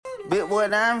Big boy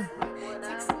diamond.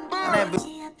 On that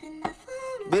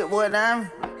big boy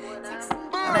diamond.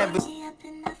 On that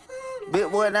big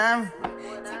boy diamond.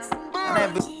 On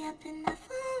that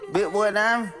big boy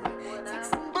diamond.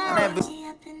 On that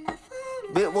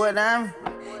big boy diamond.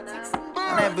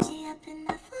 On that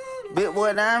big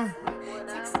boy diamond.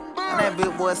 On that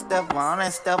big boy stepper. On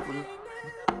that stepper.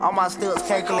 All my steps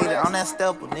calculated on that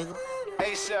stepper, nigga.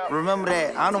 Remember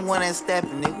that, I'm the one that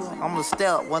stepping, nigga. I'm a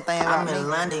step, one thing about me. I'm in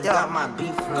London, got my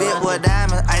beef from Big London. boy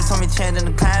diamond, ice on me changing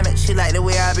the climate. She like the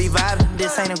way I be vibing.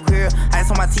 This ain't a grill, ice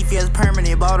on my teeth, yeah, it's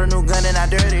permanent. Bought a new gun and I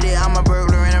dirtied it. I'm a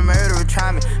burglar and a murderer,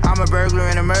 try me. I'm a burglar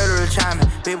and a murderer, try me.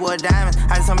 Big boy diamond,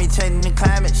 ice on me changing the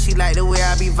climate. She like the way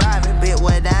I be vibing. Big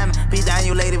boy diamond, be down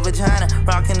your lady vagina.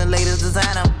 Rocking the latest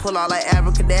designer, pull out like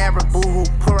abracadabra, boo-hoo.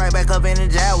 Pull right back up in the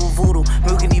jar with voodoo.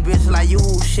 Milking these bitches like you,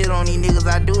 shit on these niggas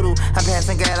I doodle. I'm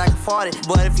passing gas like a 40,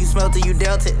 but if you smelt it, you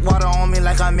dealt it. Water on me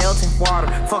like I'm melting water.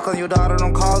 Fuck on your daughter,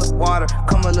 don't call it water.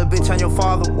 Come a little bitch on your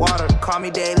father, water. Call me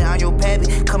daddy, I'm your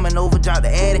pappy. Coming over, drop the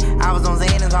addy. I was on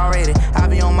Xanax already. I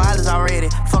be on mileage already.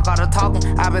 Fuck all the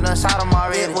talking, I been done shot him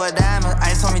already. Big boy diamond,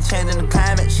 ice on me changing the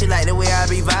climate. She like the way I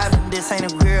be vibing. This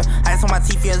ain't a grill, ice on my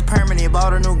teeth, yeah, it's permanent.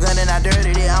 Bought a new gun and I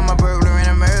dirtied it. I'm a burglar and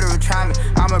a murderer, try me.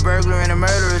 I'm a burglar and a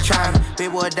murderer, try me.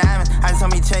 Big boy diamond, ice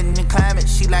on me changing the climate.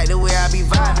 She like the way I be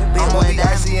vibing. Big boy diamond.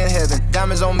 Icy in heaven,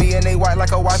 diamonds on me and they white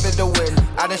like a wife at the wedding.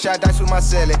 I done shot dice with my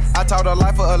celly, I taught her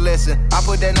life a lesson. I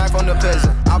put that knife on the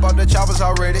peasant, I bought the choppers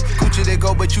already. Gucci they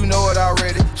go, but you know it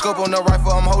already. Scope on the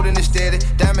rifle, I'm holding it steady.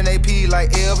 Diamond AP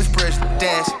like Elvis Presley.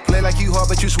 Dance, play like you hard,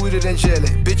 but you sweeter than jelly.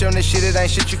 Bitch on this shit, it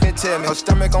ain't shit you can tell me. Her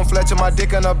stomach on flat to my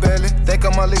dick in her belly. Think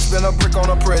of my lick, spin a brick on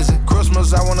a present.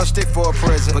 Christmas, I want a stick for a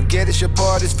present. Forget it, your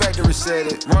part is factory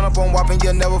set it. Run up on WAP and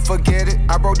you'll never forget it.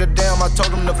 I broke the dam, I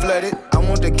told them to flood it. I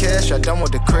want the cash, I don't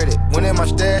want the credit. Went in my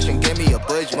stash and gave me a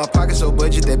budget. My pocket so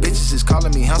budget that bitches is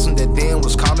calling me handsome, that then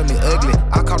was calling me ugly.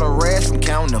 I caught a rash from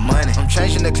counting the money. I'm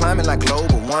changing the climate like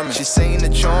global warming. She seen the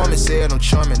charm and said I'm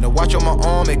charming. The watch on my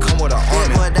arm, it come with an army.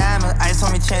 Big boy diamond, ice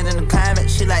on me changing the climate.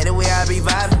 She like the way I be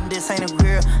vibing. This ain't a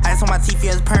grill, ice on my teeth,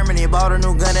 yeah, it's permanent. Bought a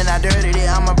new gun and I dirtied it.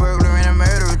 I'm a burglar and a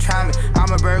murderer, try me.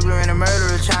 I'm a burglar and a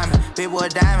murderer, try me. Big boy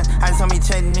diamond, ice on me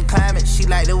changing the climate. She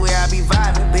like the way I be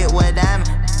vibing. Big boy diamond.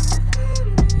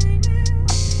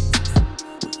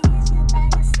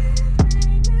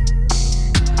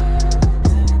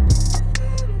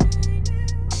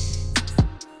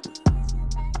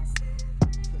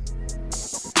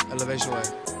 Elevation way. You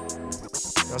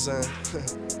know what I'm saying?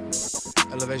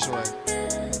 Elevation way.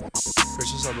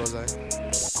 Chris, what's up, Rose?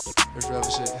 Rich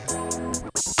forever shit.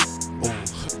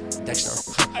 Ooh, Dexter.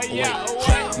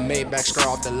 Wait. Made back skirt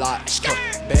off the lot.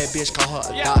 Bad bitch, call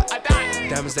her a dot.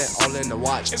 Diamonds that all in the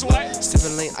watch.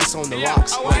 Sippin' lean ice on the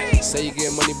rocks. Wait. Say you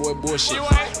get money, boy, bullshit.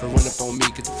 But run up on me,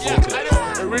 get the full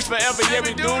clip. Rich forever, yeah,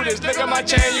 we do this. Look at my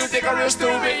chain, you think I'm real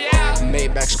stupid.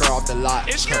 Made back skirt off the lot.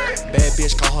 Bad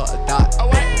bitch, call her a dot.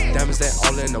 Diamonds that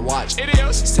all in the watch.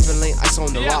 Sippin' lean ice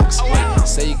on the rocks. Wait.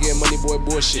 Say you get money, boy,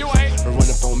 bullshit. But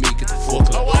run up on me, get the full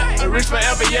clip. Rich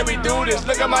forever, yeah, we do this.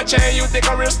 Look at my chain, you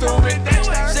think I'm real stupid.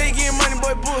 Say you getting money,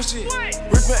 boy, bullshit.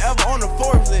 Rich forever on the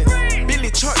Forbes list.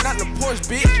 Billy truck, not the Porsche,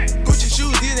 bitch. Gucci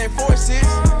shoes, these ain't forces.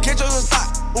 Catch your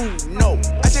stock, ooh, no.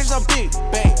 I changed some big,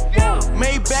 bang, whoa.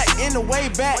 Made back in the way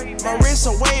back. My wrist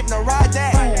a wave, now ride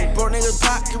that. Bro, niggas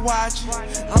pocket watch.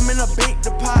 I'm in a bank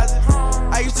deposit.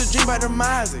 I used to dream about the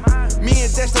Mazda. Me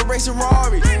and Dexter racing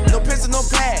Rari. No pencil, no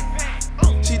pad.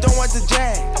 She don't want the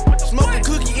jag. Smoke a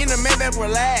cookie in the Maybach,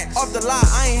 relax. Off the lot,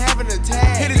 I ain't having a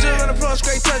tag. Hit the drill on the plug,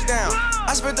 straight touchdown.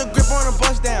 I spent the grip on the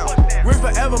bust down. Rip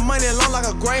forever, money long like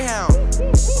a greyhound.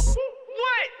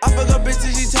 I fuck up bitch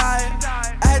till she tired.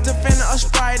 I had to fend her,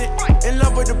 Sprite it. In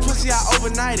love with the pussy, I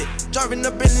overnighted. Driving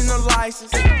up in no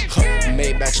license.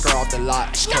 Made back skirt off the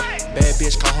lot. Bad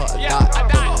bitch, call her a dot.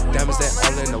 Diamonds that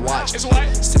all in the watch.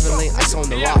 Sippin' lean ice on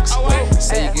the rocks.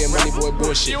 Say you get money, boy,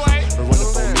 bullshit. But run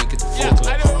up on me, get the full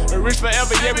clip. Rich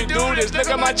forever, yeah, we do this. Look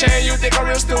at my chain, you think I'm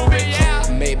real stupid.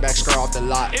 Made back skirt off the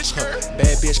lot.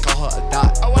 Bad bitch, call her a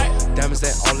dot. Diamonds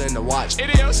that all in the watch.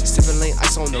 Sippin' lean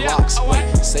ice on the rocks.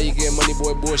 Say you get money,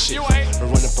 boy, bullshit. But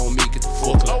run up on me, get the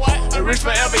full clip. Rich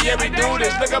forever, yeah, we do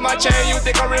this. Look at my chain, you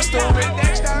think I'm real stupid.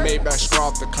 Made back skirt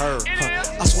off the curb.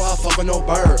 I swear I fuck with no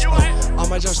birds. I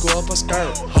might just go up a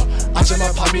skirt. I just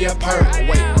might pop me a perk.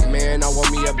 Wait, man, I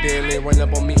want me a Bentley. Run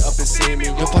up on me up and see me.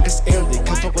 Your pockets empty.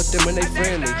 Come fuck with them when they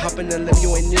friendly. Hop in the lip,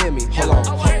 you ain't near me. Hold on.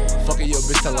 Fucking your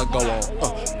bitch till I go on.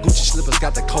 Gucci slippers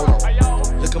got the coat on.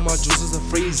 Look at my juices a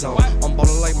free zone. I'm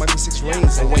ballin' like Michael 6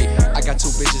 rings. And wait, I got 2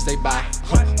 bitches they buy.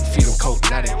 Feed them coke,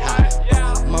 now they high.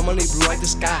 My money blue like the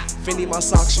sky. Fendi my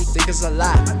socks, you think it's a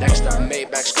lie. Dexter,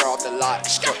 Maybach, scroll off the lot.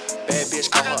 Bad bitch,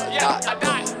 call her a dot.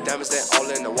 Diamonds that all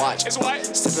in the watch.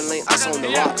 Sippin' lean ice on the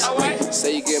rocks.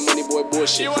 Say you get money, boy,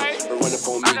 bullshit. But run up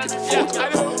on me, get the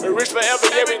fuck up. Rich forever,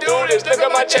 yeah, we do this. Look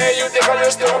at my chain, you think I'm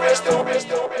real stupid.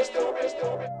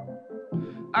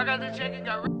 I got the check and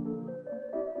got rid.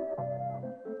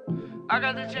 I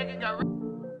got the check and got rid.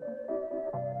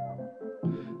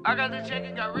 I got the check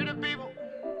and got rid of people.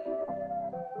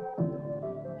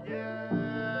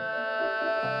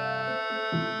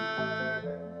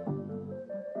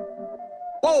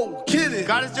 Whoa, kill it.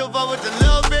 Gotta still fuck with the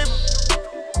little baby.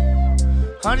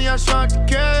 Honey, I shrunk the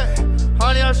cat.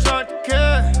 Honey, I shrunk the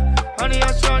cat. Honey,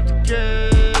 I shrunk the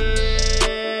cat.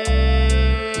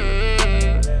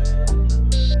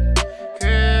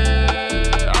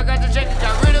 I got the check and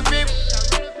got rid of people.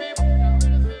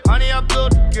 Honey, I blew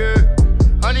the cat.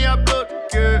 Honey, I blew the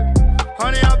cat.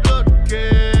 Honey, I blew the cat.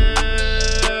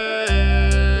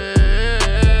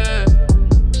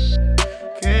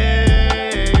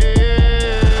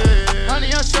 Honey,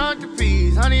 I shrunk the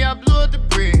peas. Honey, I blew up the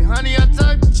bread. Honey, I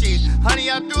tucked the cheese. Honey,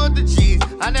 I threw up the cheese.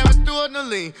 I never threw up no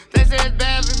lean. They say it's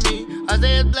bad for me. I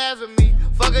say it's blasphemy.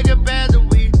 Fuck up your bags of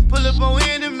weed. Pull up on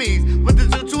enemies with the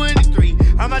 223.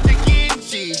 I'm out to getting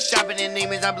cheese. Shopping in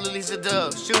demons, I blew Lisa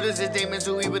Dubs. Shooters is demons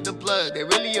who eat with the plug. They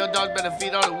really your dogs, better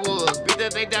feed all the wolves. Beat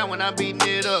that they down when I'm beating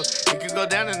it up. You can go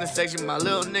down in the section. My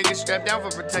little nigga strapped down for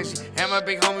protection. And my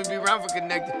big homie be round for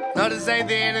connected. Know the same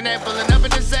thing, internet pulling up in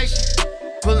the section.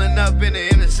 Pulling up in the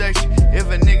intersection. If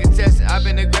a nigga testing, I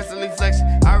been aggressively flexing.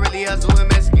 I really hustle with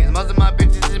Mexicans. Most of my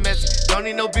bitches is Mexican. Don't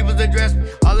need no people to dress me.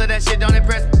 All of that shit don't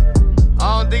impress me.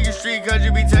 I don't think you street cause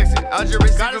you be texting. I just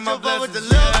receiving my blessings. With the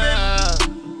little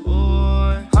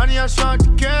boy. Honey, I shrunk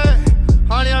the cat.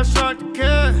 Honey, I shrunk the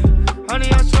cat.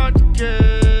 Honey, I shrunk the cat.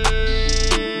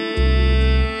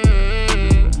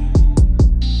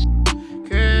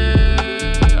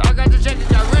 I got the check and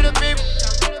got rid of people.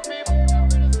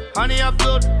 Honey, I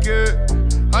blew the cat.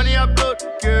 Honey, I blew the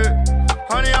cat.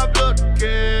 Honey, I blew the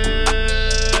cat.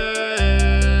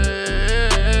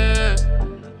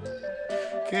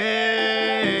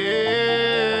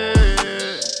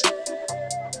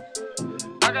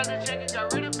 I got the check and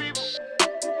got rid of people.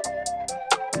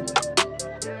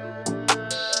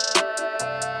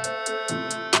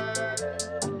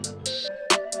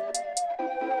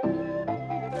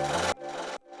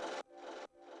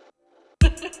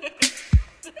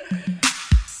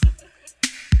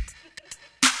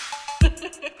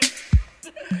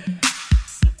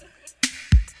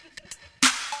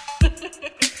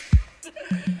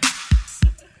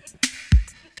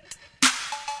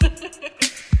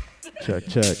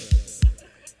 Check.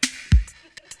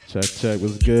 Check,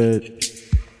 what's good?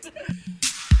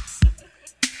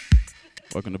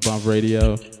 Welcome to Bump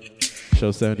Radio,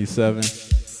 show 77.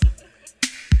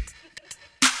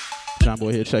 John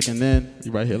Boy here checking in.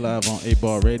 You right here live on 8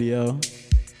 Ball Radio.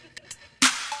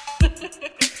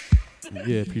 And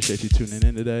yeah, appreciate you tuning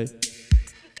in today.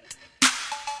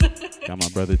 Got my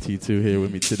brother T2 here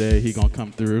with me today. He gonna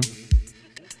come through.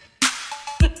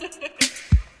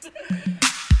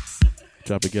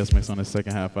 Drop a guest mix on the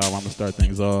second half hour. I'm gonna start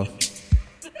things off.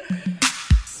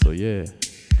 So yeah,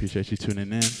 appreciate you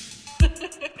tuning in.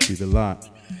 Keep it locked.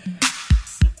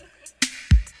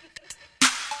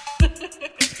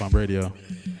 It's Bump Radio.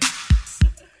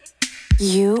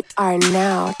 You are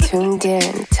now tuned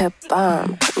in to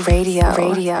Bump Radio. The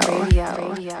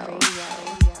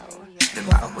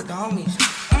vibe with the homies.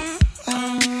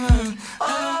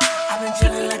 I've been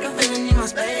chillin' like a villain in my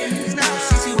space. Now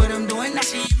she see what I'm doing, now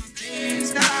she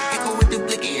please. Echo with the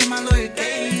blicky in my lawyer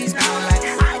case. Now like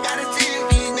I got a 10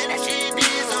 piece, man, that shit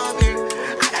is up here.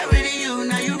 I got rid of you,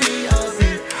 now you be up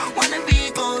here. Wanna be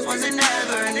close, wasn't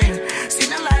never near.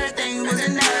 Seen a lot of things,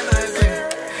 wasn't never clear.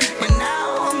 And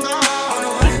now I'm gone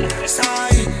on the west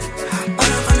side, on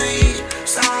up on the east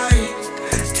side.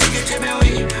 Take a trip and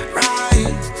we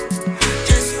ride.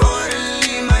 Just for the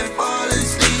lean, might fall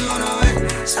asleep on the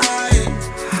west side,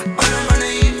 on up on the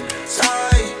east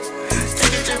side.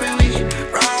 Take a trip and we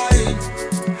ride.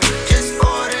 Just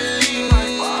for the lean,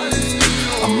 might fall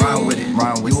asleep. I'm riding with it,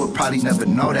 you would probably never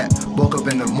know that. Woke up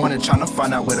in the morning tryna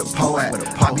find out where the po at.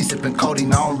 I be sippin'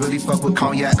 codeine, I don't really fuck with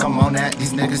cognac. Come on that,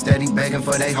 these niggas steady begging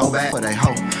for they hoe back.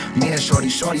 Me and Shorty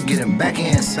getting back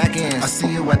in. I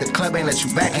see you at the club, ain't let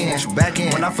you back in.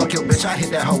 When I fuck your bitch, I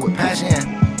hit that hoe with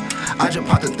passion. I just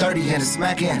popped the 30 and it's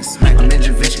smacking. I'm in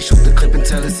Javinci, shoot the clip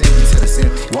until it's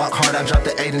empty. Walk hard, I drop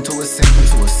the 8 into a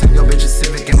simple. Your bitch is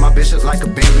Civic and my bitch is like a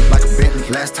Bentley.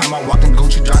 Last time I walked in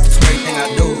Gucci, dropped the 20.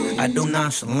 Everything I do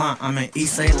nonchalant. I'm in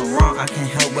East Saint Laurent. I can't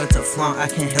help but to flaunt. I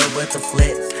can't help but to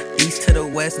flex. East to the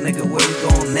west, nigga, where we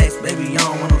going next? Baby, I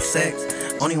don't want no sex.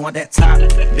 Only want that top.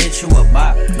 Bitch, you a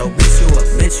bop. No,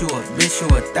 bitch, you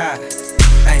a thot.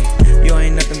 Ay, you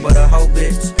ain't nothing but a hoe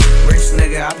bitch. Rich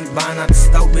nigga, I be buying out the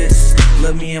stove bitch.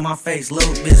 Look me in my face,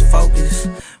 little bitch, focus.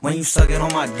 When you suck it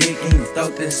on my dick and you throw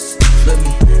this. Look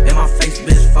me in my face,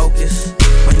 bitch, focus.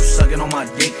 When you suck it on my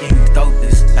dick and you throw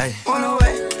this. Ay. On the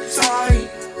way, sorry.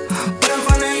 But I'm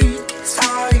gonna eat,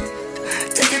 sorry.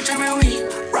 Take a trip and we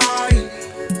ride.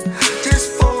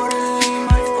 Just for the lean,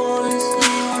 my feelings.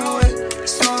 On the way,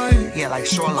 sorry. Yeah, like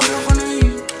shoreline. But I'm gonna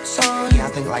eat, sorry. Yeah, I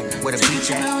think like where the beach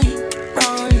at.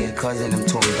 Right. Yeah, cousin them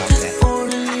told me about that.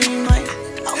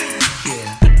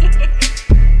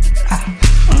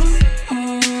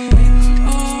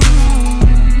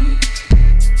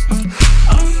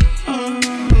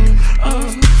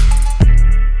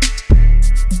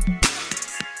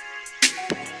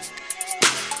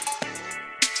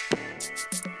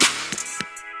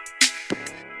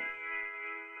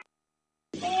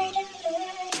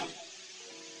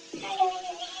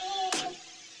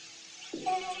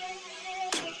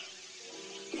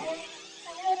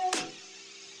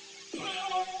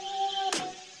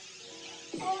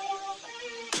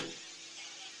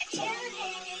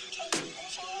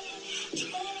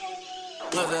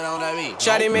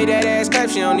 Shawty made that ass clap,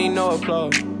 she don't need no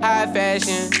applause. High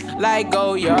fashion, like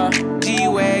Goya,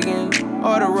 G-Wagon,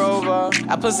 or the Rover.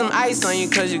 I put some ice on you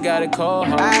cause you got a cold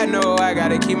heart. I know I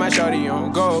gotta keep my shawty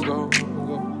on go.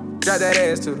 Drop that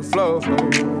ass to the floor,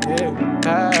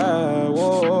 yeah.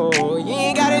 Whoa. You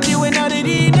ain't gotta deal with none of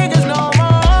these niggas no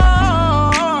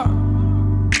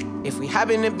more. If we hop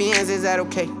in the Benz, is that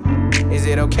okay? Is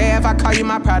it okay if I call you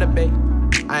my pride, babe?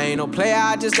 I ain't no player,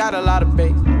 I just got a lot of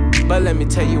bass. But let me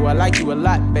tell you, I like you a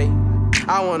lot, babe.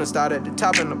 I wanna start at the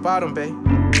top and the bottom, babe.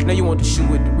 Now you want the shoe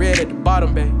with the red at the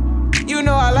bottom, babe. You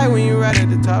know I like when you right at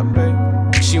the top, babe.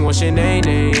 She wants your name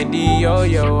and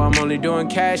D-Yo-Yo. I'm only doing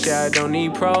cash, I don't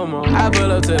need promo. I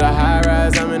pull up to the high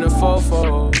rise, I'm in a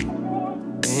 4-4.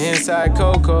 Inside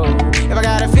Coco. If I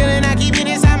got a feeling, I keep it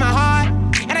inside my heart.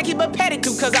 And I keep a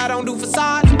pedicure cause I don't do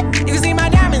facades. You can see my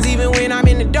diamonds even when I'm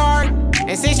in the dark.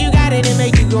 And since you got it, it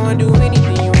make you go and do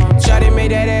anything you want. Shawty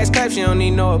made that ass clap, she don't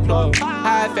need no applause.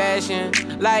 High fashion,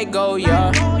 like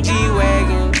Goya,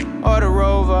 G-Wagon, or the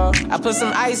Rover. I put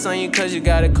some ice on you cause you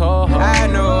got a cold heart. I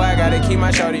know I gotta keep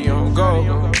my shawty on go.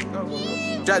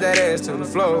 Drop that ass to the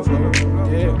floor,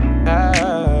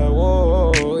 yeah.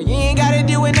 Whoa. You ain't gotta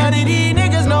deal with none of these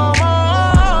niggas no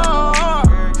more.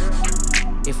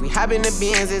 If we hop in the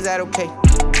Benz, is that okay?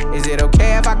 Is it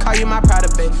okay if I call you my pride,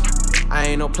 babe? I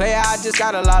ain't no player, I just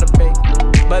got a lot of babe.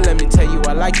 But let me tell you,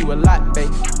 I like you a lot,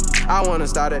 babe. I wanna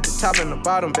start at the top and the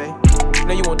bottom, babe.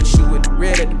 Now you want the shoe with the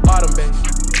red at the bottom, babe.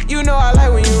 You know I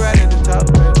like when you right at the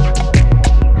top, babe.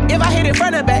 If I hit it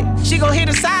front and back, she gon' hit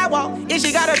the sidewalk. If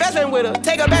she got her best friend with her,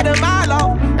 take her back to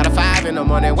Milo. Got a 5 in the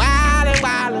morning, wildin'.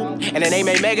 And the name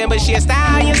ain't Megan, but she a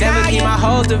stallion. Never keep my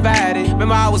hoes divided.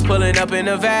 Remember I was pulling up in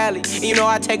the valley. You know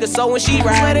I take her so when she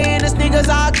ride. Sweater and the sneakers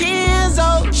all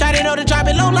Kenzo. Shawty know to drop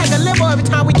it low like a limo every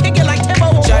time we kick it like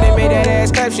Timbo. Shawty made that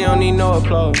ass clap, she don't need no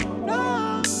applause.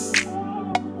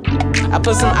 I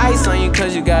put some ice on you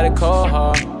cause you got a cold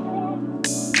heart.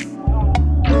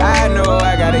 I know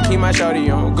I gotta keep my shawty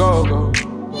on go.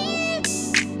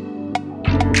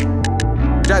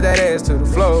 Drop that ass to the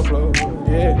floor,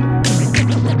 yeah.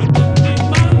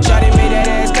 Shawty made that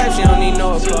ass clap, she don't need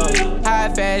no applause. High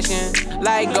fashion,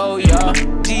 like Goya,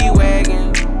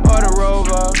 G-Wagon, or the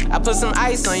Rover. I put some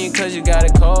ice on you cause you got a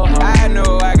cold heart. I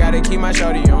know I gotta keep my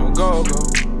shawty on go.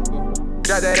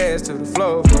 Drop that ass to the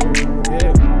floor,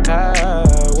 yeah.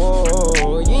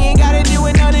 Whoa. You ain't gotta deal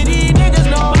with none of these niggas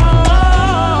no more.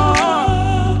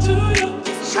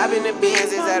 Hop in the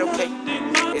Benz, is that okay?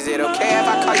 Is it okay if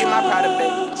I call you my pride, babe?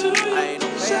 I ain't no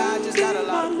player, I just got a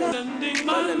lot of babe.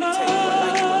 But let me tell you, I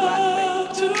like you a lot,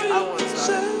 babe. I wanna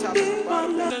start at the top of the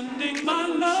bottom, babe. Sending my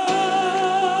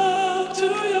love to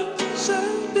you.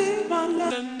 Sending my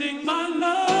love. Sending my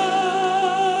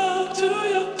love to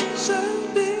you.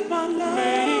 Sending my love.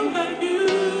 Praying that you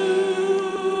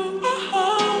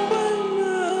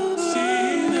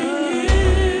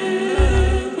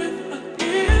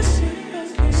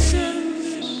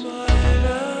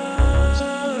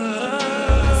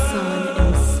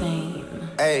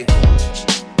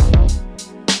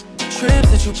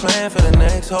trips that you plan for the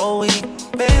next whole week.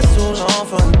 Been too long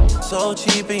from so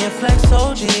cheap and your flex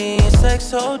OD and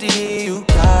sex OD. You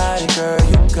got it, girl,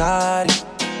 you got it.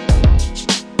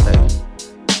 Hey.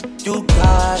 You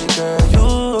got it, girl,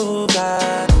 you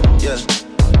got it.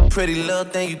 Yeah. Pretty little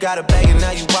thing, you got a bag and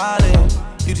now you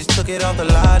wildin'. You just took it off the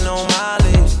line, no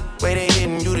mileage. Way they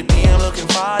hitting you, the DM looking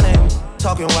fine.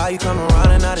 Talking while you come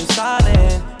around and now they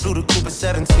silent. Blue the Cooper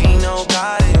 17, no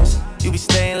guidance. You be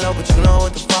staying low, but you know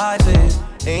what the price is.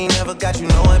 They ain't never got you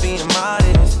know it being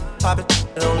modest. Poppin'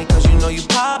 only cause you know you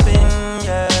poppin',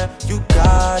 yeah. You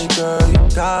got it, girl,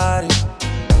 you got it.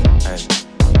 Hey.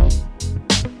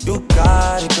 You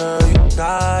got it, girl, you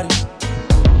got it.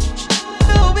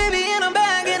 Oh, baby, in a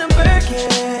bag, in a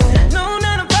Birkin. No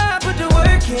 9 to 5, put the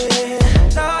work in.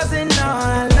 Stars and all,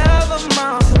 I love them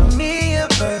all. To me, you're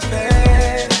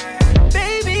perfect.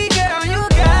 Baby girl, you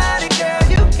got it, girl,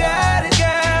 you got it,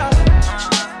 girl.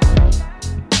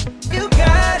 You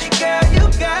got it, girl, you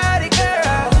got it,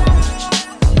 girl.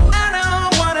 I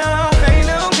don't wanna play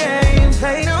no games,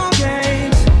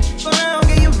 But I'll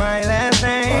give you my last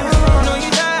name. I know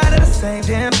you tired of the same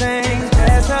damn thing.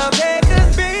 That's okay,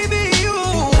 cause baby, you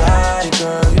got it,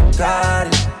 girl, you got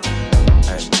it.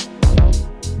 Hey.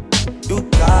 You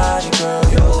got it, girl,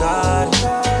 you got it.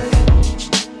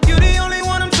 You the only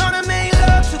one I'm tryna make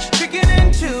love to. Picking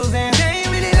and choosing. They ain't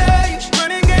really love you,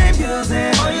 running game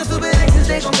using. All your stupid exes,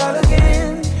 they gon' call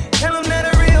again. Tell them that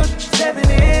a real stepping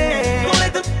in. Don't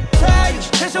let them try you,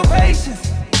 test your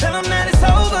patience. Tell them that it's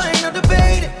over, ain't no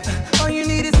debating. All you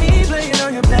need is me playing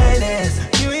on your playlist.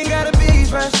 You ain't gotta be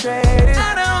frustrated.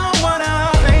 I don't wanna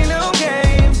play no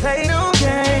games,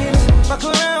 Fuck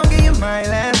around, give you my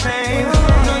last name.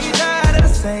 I know you tired of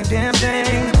the same damn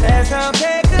thing. That's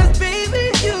okay, cause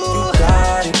baby, you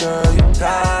got it, girl, you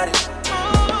got it.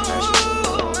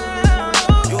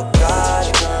 You got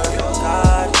it, girl, you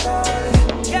got it.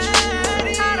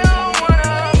 I don't wanna.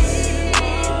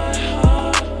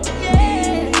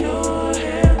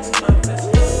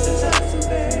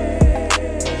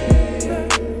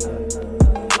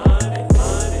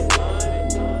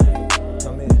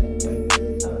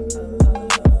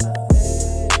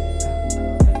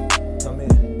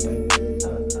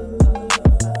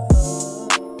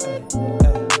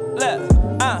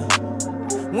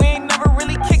 We ain't never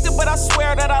really kicked it, but I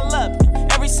swear that I love you.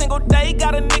 Every single day,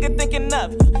 got a nigga thinking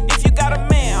of you. If you got a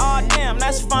man, aw damn,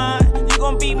 that's fine. You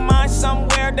gon' be mine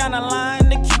somewhere down the line.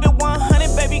 To keep it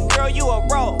 100, baby girl, you a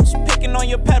rose. Picking on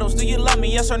your petals, do you love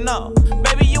me, yes or no?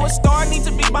 Baby, you a star, need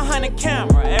to be behind the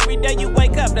camera. Every day you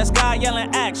wake up, that's God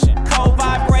yelling action. Cold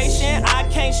vibration, I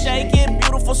can't shake it.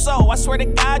 Beautiful soul, I swear to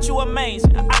God, you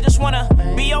amazing. I just wanna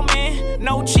be your man,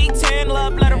 no cheating.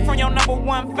 Love letter from your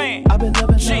 #1 fan. I've been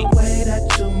loving the way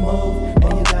that you move,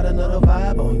 and you got a little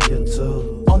vibe on you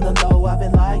too. On the low, I've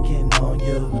been liking on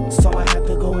you, so I have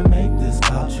to go and make this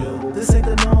about you. This ain't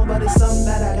the norm, but it's something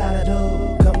that I gotta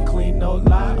do. Come clean, no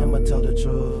lie, I'ma tell the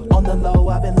truth. On the low,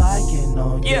 I've been liking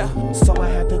on you, so I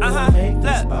have to go and make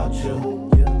this about you.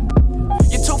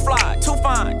 You're too fly, too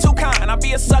fine, too kind. I'll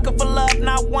be a sucker for love,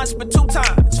 not once but 2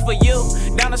 times. For you,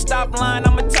 down the stop line,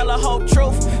 I'ma tell the whole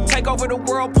truth. Take over the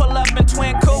world, pull up in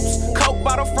twin coupes. Coke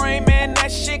bottle frame, man,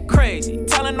 that shit crazy.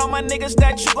 Telling all my niggas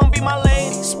that you gon' be my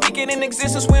lady. Speaking in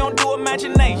existence, we don't do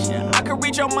imagination. I can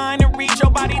read your mind and read your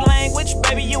body language.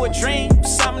 Baby, you a dream,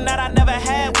 something that I never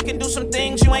had. We can do some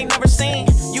things you ain't never seen.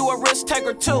 You a risk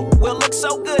taker too, we'll look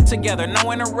so good together,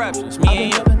 no interruptions. Me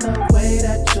and you. I've been loving the way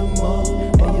that you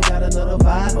move, and you got a little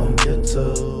vibe on you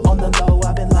too. On the low,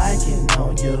 I've been liking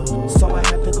on you, so I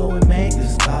have to go and make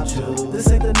this about you. This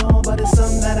ain't the norm, but it's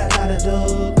something that I gotta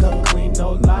do. Come clean,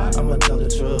 no lie, I'ma tell the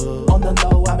truth. On the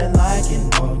low, I've been liking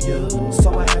on you,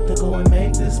 so I have to go and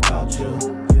make this about you.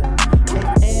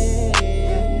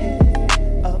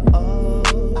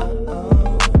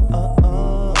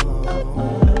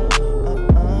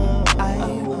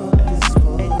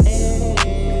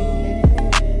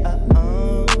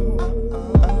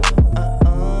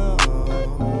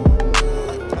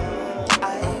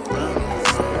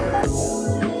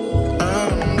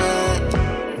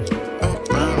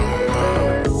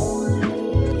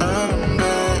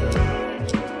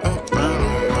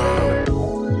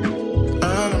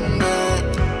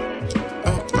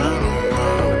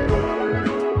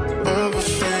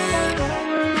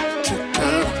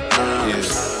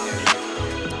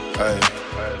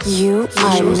 You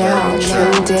are now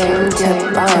tuned in to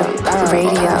Bump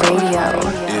Radio.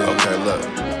 Yeah, okay, look.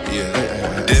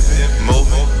 Yeah. Dipping,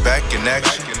 moving, back and in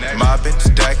action, mobbing,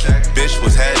 stacking. Bitch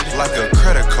was headed like a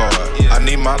credit card. I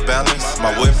need my balance.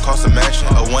 My whip cost a mansion,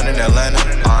 a one in Atlanta.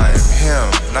 I'm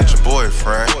him, not your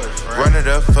boyfriend. Run it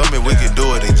up for me, we can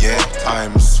do it again.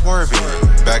 I'm swerving,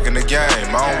 back in the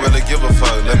game. I don't really give a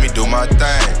fuck, let me do my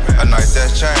thing. A nice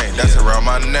ass chain, that's around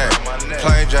my neck.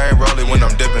 Plain Jane rolling when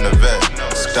I'm dipping the vet.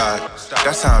 Stop,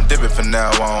 that's how I'm dipping from now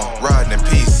on. Riding in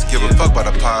peace, give a fuck by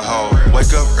the pothole.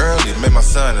 Wake up early, make my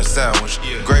son a sandwich.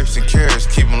 Grapes and carrots,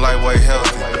 keep him lightweight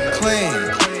healthy. Clean,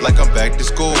 like I'm back to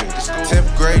school.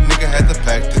 10th grade nigga had to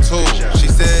pack the tool. She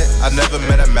said, I never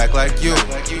met a Mac like you.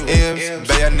 M's,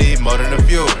 bae, I need more than a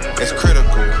few. It's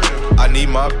critical, I need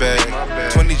my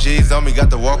bag. 20 G's on me, got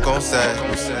to walk on set.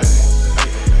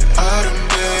 I done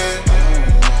been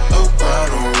around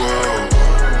the world,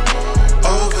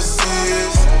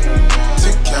 overseas to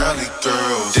Cali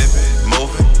girls. Dipping,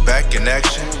 moving, back in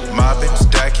action, mobbing,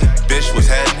 stacking. Bitch was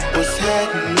happening.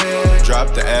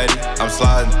 Drop the Addy, I'm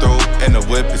sliding through, and the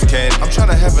whip is candy. I'm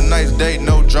tryna have a nice date,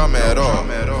 no drama at all.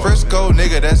 Frisco,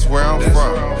 nigga, that's where I'm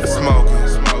from.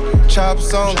 Smoking,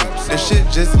 chops only. This shit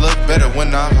just look better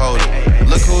when I hold it.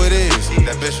 Look who it is,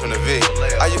 that bitch from the V.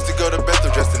 I used to go to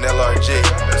Bethel dressed in LRG.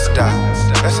 Stop,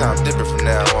 that's how I'm dipping from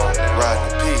now on.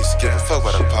 Riding in peace, give a fuck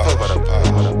by the pop.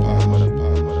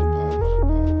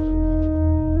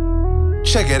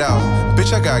 Check it out,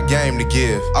 bitch, I got game to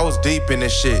give. I was deep in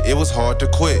this shit, it was hard to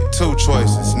quit. Two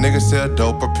choices, nigga sell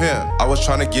dope or pimp. I was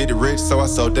tryna get rich, so I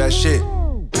sold that shit.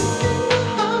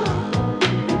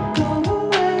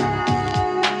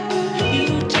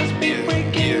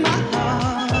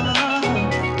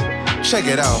 Check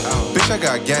it out, bitch, I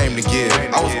got game to give.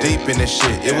 I was deep in this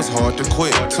shit, it was hard to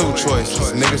quit. Two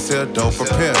choices, nigga sell dope or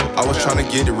pimp. I was tryna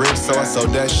get rich, so I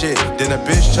sold that shit. Then a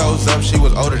bitch chose up, she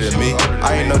was older than me.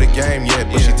 I ain't know the game yet,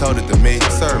 but she told it to me.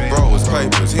 Sir, bro, his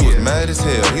papers, he was mad as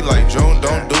hell. He like, June,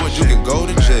 don't do it, you can go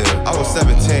to jail. I was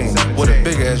 17, with a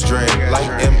big ass dream. Like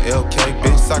MLK,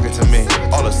 bitch, sock it to me.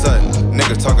 All of a sudden,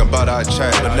 nigga talking about our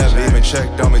chain, but never even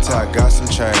checked on me till I got some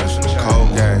change. Cold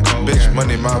game, bitch,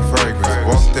 money my fragrance.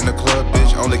 Walked in the club,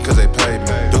 bitch, only cause they paid me.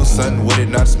 Do something with it,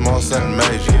 not small, something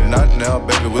major. Not now,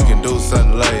 baby, we can do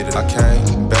something later. I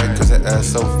came back cause that ass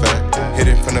so fat. Hit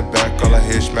it from the back, all I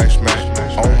hear smack, smack.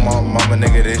 On my mama,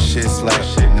 nigga, this shit slap.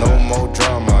 No more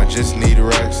drama, I just need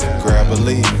racks. Grab a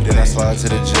leaf, then I slide to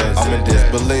the jets. I'm in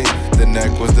disbelief, the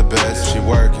neck was the best. She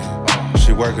working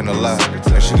a lot.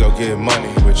 And she go get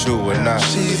money, but you would not.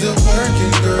 She's a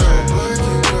working girl.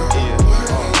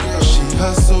 She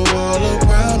hustle all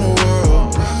around the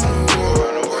world.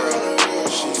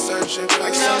 She's searching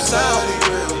for somebody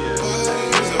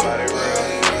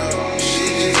real. She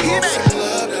just wants some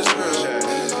love that's real.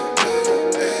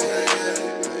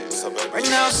 Right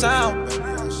now, sound.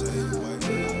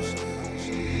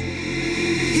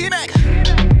 Get back.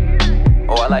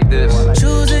 Oh, I like this.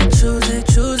 Choose it, choose it,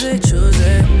 choose it, choose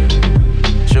it.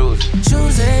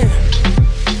 Choose it.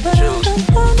 But choose. I don't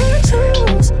wanna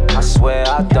choose. I swear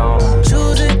I don't.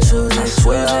 Choose it, choose it, I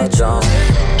swear I don't.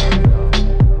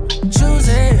 Choose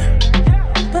it.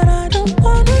 But I don't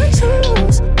wanna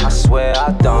choose. I swear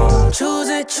I don't. Choose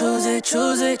it, choose it,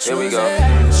 choose it, choose Here we go.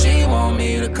 it. She want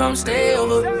me to come stay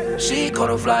over. She caught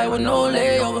a flight with no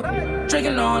layover.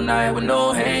 Drinking all night with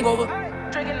no hangover.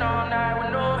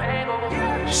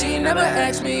 She never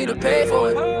asked me to pay for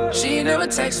it. She never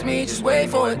text me, just wait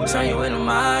for it. Turn you into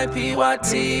my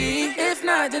PYT. If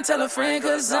not, then tell a friend,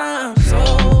 cause I'm so.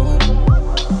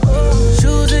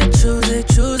 Choose it, choose it,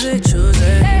 choose it, choose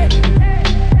it.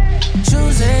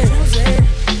 Choose it.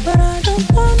 But I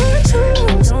don't wanna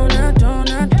choose. Don't.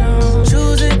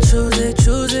 Choose it, choose it,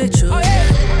 choose it, choose it.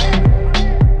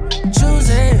 Choose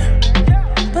it.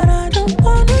 But I don't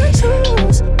wanna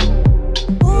choose.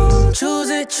 Choose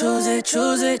it, choose it,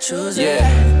 choose it, choose it.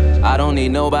 Yeah, I don't need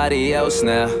nobody else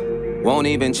now. Won't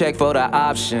even check for the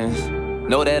options.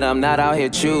 Know that I'm not out here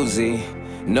choosy.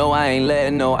 No, I ain't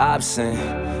letting no option.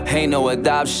 Ain't no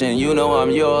adoption, you know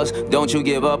I'm yours. Don't you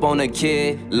give up on the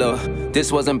kid. Look, this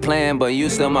wasn't planned, but you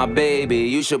still my baby.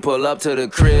 You should pull up to the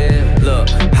crib. Look,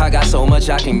 I got so much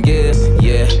I can give.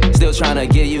 Yeah, still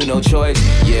tryna give you no choice.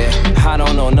 Yeah, I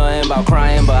don't know nothing about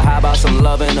crying, but how about some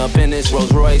loving up in this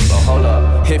Rolls Royce? So hold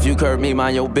up, if you curb me,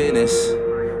 mind your business.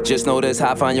 Just know this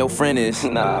how fine your friend is.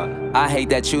 Nah, I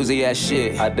hate that choosy ass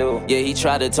shit. I do. Yeah, he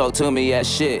tried to talk to me as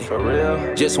shit. For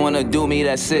real? Just wanna do me,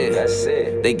 that's it. That's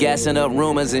it. They gassing up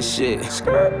rumors and shit.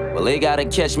 Well, they gotta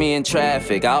catch me in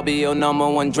traffic. I'll be your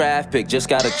 #1 draft pick. Just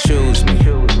gotta choose me.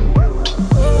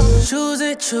 Choose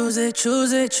it, choose it,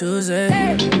 choose it, choose it.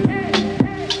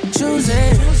 Choose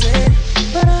it.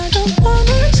 But I don't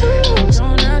wanna choose.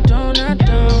 Don't.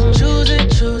 Choose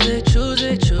it, choose it, choose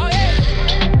it, choose it.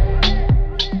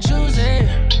 Choose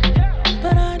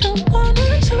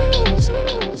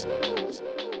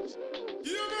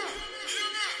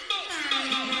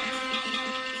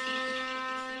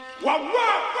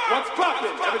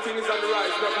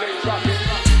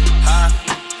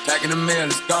back in the mail,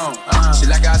 it's gone. She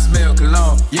like I smell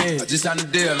cologne. Yeah, I just signed a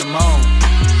deal, I'm on.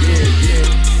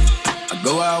 Yeah. I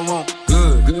go where I want,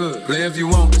 good. Play if you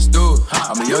want, let's do it.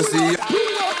 I'm a young CEO.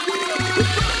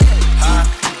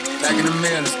 Back in the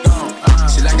mail, it's gone.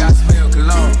 She like I smell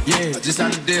cologne. Yeah, I just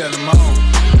signed a deal, I'm on.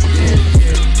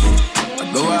 Yeah.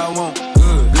 I go where I want,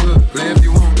 good. Play if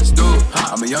you want, let's do it.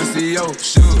 I'm a young CEO,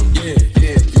 sure. Yeah.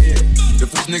 The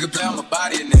first nigga play on my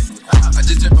body in it. I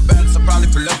just check my balance, I probably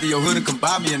pull up in your hood and come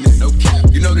buy me in it. No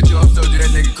cap. You know that your hoe told you that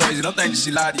nigga crazy. Don't think that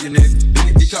she lied to you,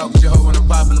 nigga. He caught with your hoe when I'm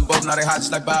popping them both. Now they hot just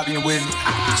like Bobby and Whitney.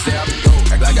 Say I been gold,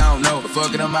 act like I don't know. But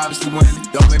fuck it, I'm obviously winning.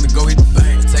 Don't make me go hit the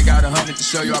bank. Take out 100 to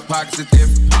show you our pockets are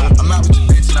different. I'm out with your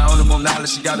bitch and I own them on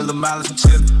knowledge. She got a little mileage and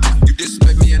chillin'. You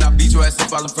disrespect me and I beat your ass up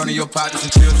all in front of your partners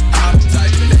and children. I'm the type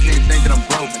that nigga think that I'm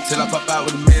broke until I pop out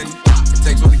with $1 million.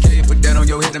 Take 20K and put that on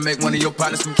your head and make one of your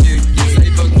partners from kill you. Yeah,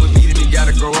 they fucking with me, then he gotta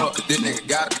grow up. Cause this nigga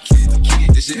gotta be kid.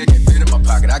 This shit can't fit in my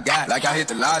pocket. I got it like I hit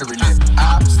the lottery, nigga.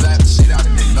 I slap the shit out of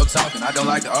nigga. No talking, I don't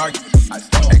like to argue.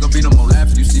 Ain't gon' be no more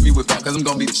laughing. You see me whip out, cause I'm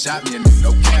gon' be the shot me a nigga.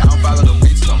 No cap, I don't follow no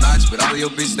bitches, don't notch, but all of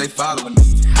your bitches, they following me.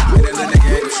 Yeah, that little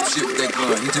nigga ain't some shit with that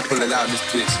gun. He just pull it out in this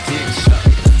bitch.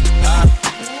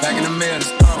 Back in the mail, it's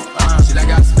on. She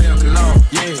like I smell cologne.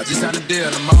 Yeah, I just signed a deal,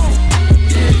 I'm on.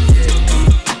 Yeah.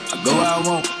 I go where I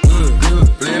want, good.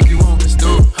 Play if you want, let's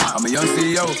do it. I'm a young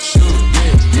CEO, sure.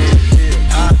 Yeah.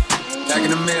 Back in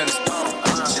the mail, it's on.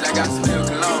 She like I smell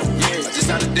cologne. Yeah, I just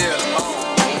signed a deal, I'm on.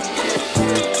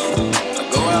 I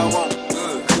go where I want,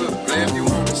 good. Play if you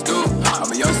want, let's do it.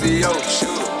 I'm a young CEO, sure.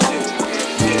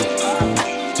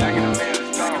 Back in the mail,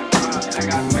 it's on. She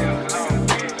like I smell cologne. Yeah, I just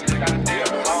signed a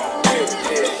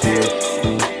deal, I'm on.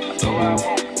 I go where I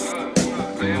want.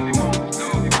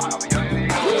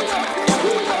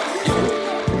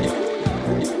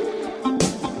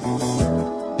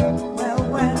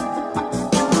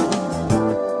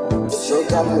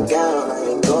 Got me down, I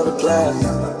ain't go to class.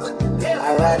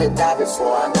 I'd rather die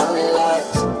before I come in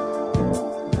last.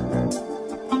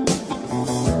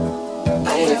 I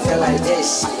ain't feel like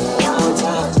this in a long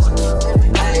time.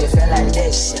 I ain't feel like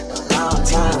this in a long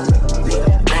time.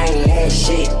 I ain't had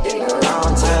shit in a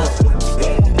long time.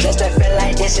 Just to feel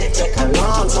like this, it took a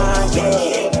long time,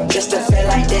 yeah. Just to feel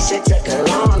like this, it took a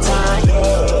long time,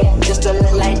 yeah. Just to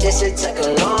look like this, it took a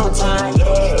long time,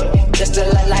 yeah. Just to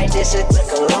look like this, it took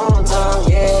a long time,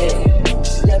 yeah.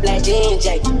 Look like J,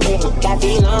 yeah. Got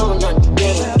the long on,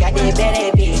 yeah. Got that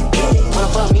better bitch, yeah. Wanna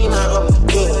fuck me, my homie,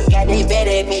 yeah. Got that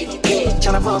better bitch, yeah.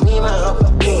 Tryna fuck me, my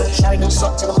homie, yeah. Shawty gon'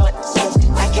 suck to the money,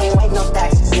 yeah. I can't wait no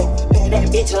dice, yeah. Pay that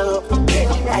bitch up,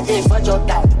 yeah. I did fuck your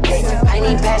thigh, yeah. I ain't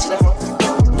even pass the hoe,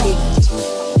 yeah.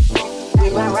 We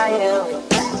might ride it on,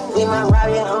 we might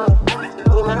ride it on,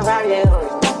 we might ride it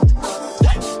on.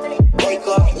 Wake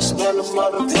up and smell the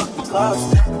motherfucking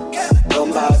coffee. I'm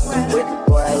about with the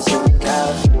boys in the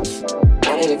couch. I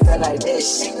ain't felt like this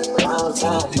in a long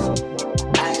time.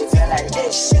 I ain't felt like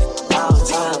this in a long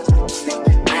time.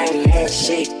 I ain't had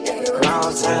shit in a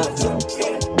long time.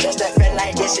 Just to feel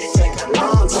like this, it took a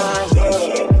long time,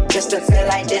 yeah. Just to feel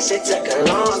like this, it took a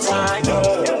long time,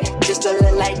 yeah. Just to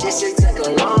look like this, it took a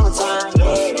long time,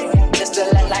 yeah. Just to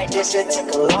look like this, it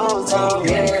took a long time,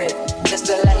 yeah. Just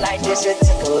to look like this, it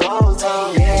took a long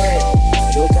time, yeah.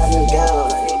 You got me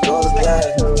down, I ain't go to class.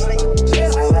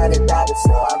 I'd rather die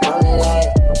before I come to that.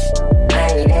 I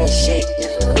ain't had shit in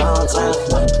a long time.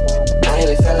 I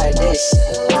ain't feel like this in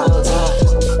a long time.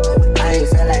 I ain't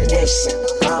feel like this in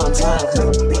a long time.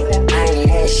 I ain't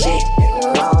had shit in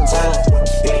a long time.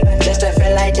 Just to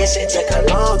feel like this, it took a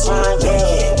long time,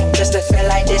 yeah. Just to feel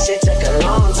like this, it took a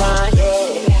long time,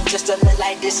 yeah. Just to look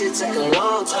like this, it took a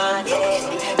long time,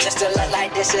 yeah. Just to look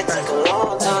like this, it took a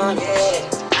long time, yeah.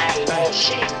 I ain't had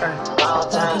shit in a long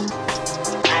time.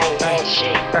 I ain't had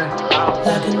shit in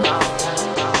a long time.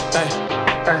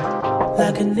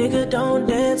 Like a nigga don't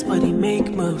dance, but he make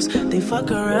moves. They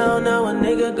fuck around, now a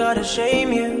nigga gotta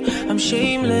shame you. I'm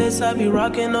shameless, I be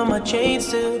rocking on my chains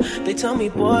too. They tell me,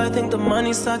 boy, I think the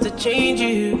money start to change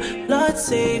you. Lord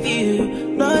save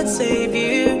you, Lord save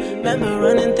you. Remember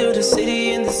running through the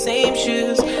city in the same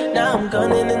shoes. Now I'm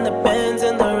gunning in the Benz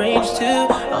and the range too.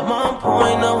 I'm on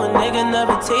point, no a nigga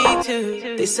never take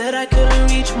two. They said I couldn't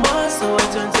reach Mars, so I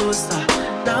turned to a star.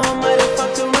 Now I might have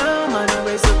fucked around, might have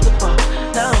raced up the bar.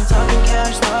 Now I'm talking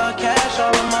cash, raw cash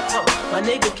all in my pump. My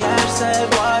nigga Cash said,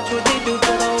 watch what they do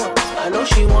for the ones. I know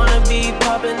she wanna be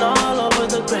popping all over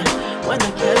the gram. When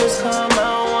the cameras come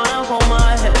out, wanna hold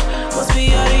my head. Must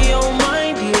be out of your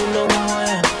mind, do you know who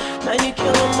I am? Man, you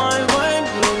killing my vibe,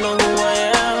 do you know who I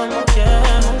am?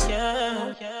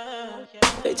 Yeah.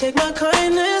 They take my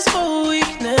kindness for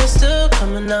weakness, still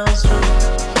coming out strong.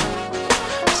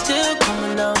 Still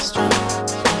coming out strong.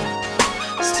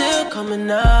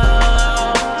 coming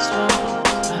out strong.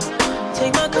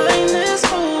 Take my kindness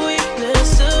for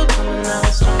weakness, still coming out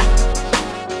strong.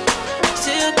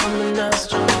 Still coming out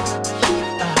strong.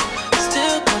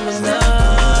 Still coming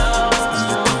out.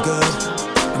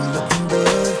 I'm looking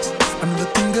good. I'm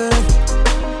looking good.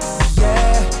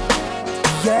 Yeah,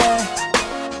 yeah,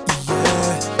 yeah,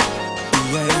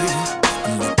 yeah.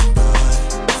 I'm looking good.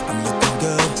 I'm looking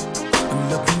good. I'm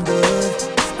looking good.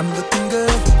 I'm looking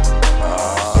good.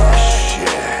 Oh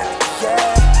shit. Yeah.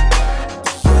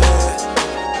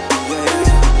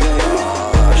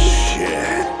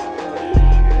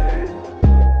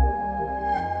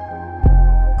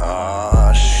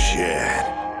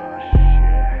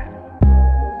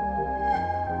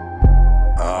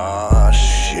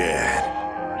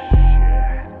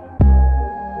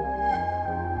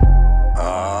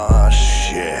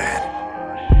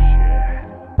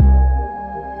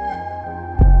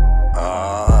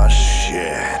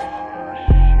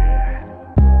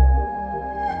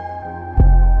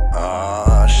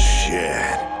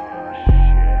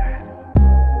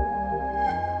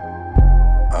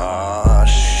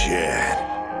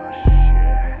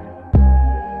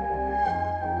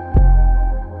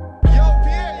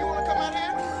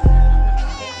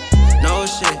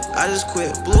 I just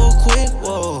quit, blew quick,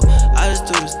 whoa. I just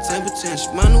threw this 10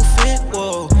 potential, my new fit,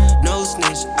 whoa. No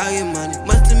snitch, I get money,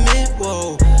 must admit,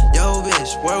 whoa. Yo,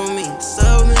 bitch, work with me,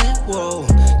 submit, whoa.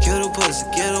 Kill the pussy,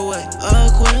 get away,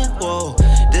 quit, whoa.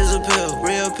 Disappear,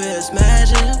 real pill,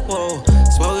 smashing, whoa.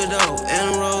 Smoke it dope,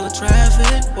 and I'm rolling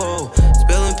traffic, whoa.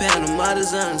 Spilling pan on my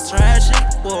designs, tragic,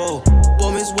 whoa.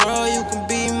 Woman's world, you can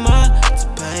be my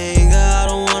Topanga. I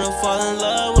don't wanna fall in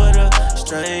love with a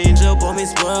stranger.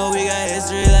 Woman's world, we got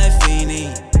history like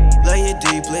Feeny. Love you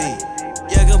deeply,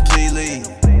 yeah, completely.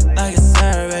 Like a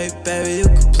Saturday, baby, you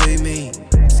complete me.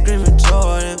 Screaming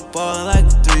Jordan, ballin' like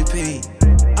a 3P.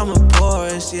 I'm a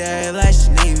Porsche, she act like she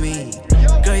need me.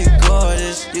 Girl, you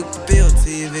gorgeous, you could be on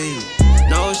TV.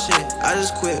 No shit, I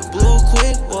just quit, blew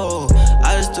quick, whoa.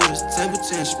 I just threw this 10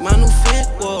 potential, my new fit,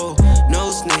 whoa.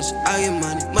 No snitch, I get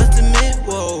money, must admit,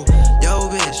 whoa. Yo,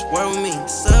 bitch, work with me,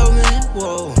 submit,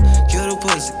 whoa. Kill the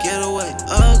pussy, get away,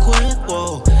 quit,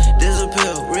 whoa.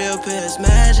 Disappear, real pill,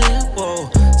 smashing, whoa.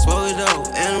 Smoke it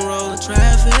dope, and I'm rolling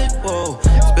traffic, whoa.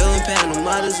 Spilling pan on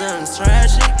my designs,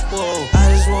 tragic, whoa.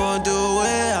 I just wanna do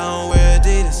it, I don't wear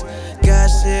Adidas. Got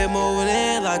shit moving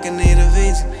in like I need a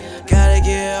visa. Gotta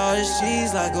get all this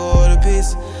cheese like I order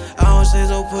pizza. I don't chase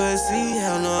no pussy,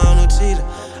 hell no, I'm no cheater.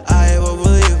 I ain't a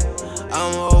believer,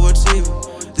 I'm an overachiever.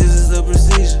 This is the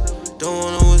procedure, don't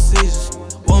want no seizures.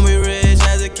 Won't be rich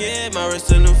as a kid, my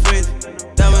wrist in the freezer.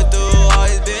 Thumbing through all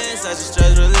these bins, such a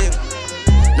stress reliever.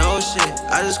 No shit,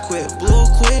 I just quit, blew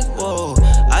quick, whoa.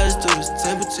 I just threw this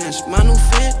 10 potential, my new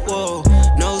fit, whoa.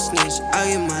 No snitch,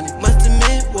 I get money, must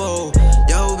admit, whoa.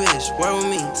 Yo, bitch, work with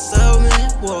me,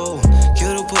 submit, whoa.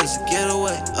 Kill the pussy, get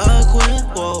away, quit,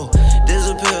 whoa.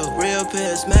 Disappear, real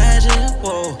pill, smashing,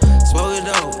 whoa. Smoke it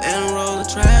dope, and I'm rolling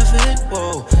traffic,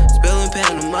 whoa. Spilling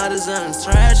pan on my designs,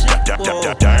 tragic,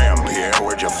 whoa. Damn, Pierre,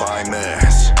 where'd you find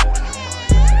this?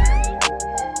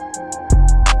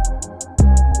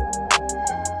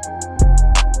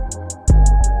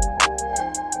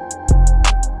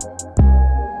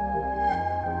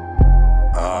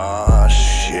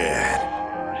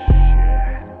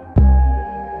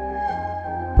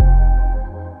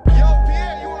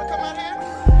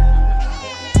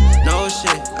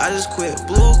 I just quit,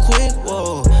 blew quick,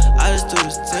 whoa. I just threw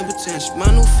this 10 potential, my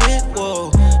new fit,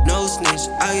 whoa. No snitch,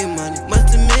 I get money,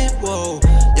 must admit, whoa.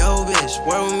 Yo, bitch,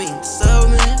 work with me,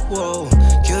 submit, whoa.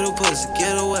 Kill the pussy,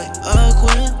 get away,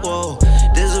 quit, whoa.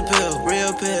 Disappear,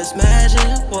 real pill,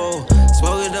 smashing, whoa.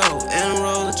 Smoke it dope, and I'm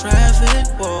rolling traffic,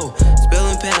 whoa.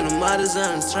 Spilling pan on my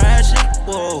designs, tragic,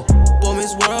 whoa.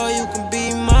 Woman's world, you can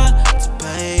be my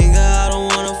Topanga. I don't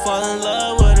wanna fall in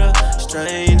love with a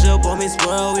stranger. Woman's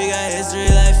world, we got history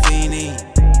like Feeny.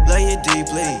 Love you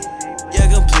deeply, yeah,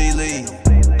 completely.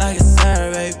 Like a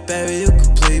Saturday, baby, you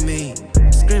complete me.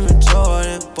 Screaming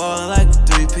Jordan, ballin' like a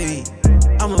 3P.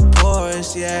 I'm a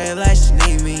Porsche, she act like she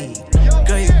need me.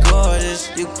 Girl, you gorgeous,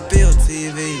 you could be on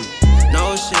TV.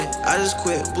 No shit, I just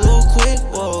quit, blew quick,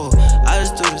 whoa. I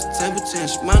just threw this 10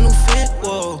 potential, my new fit,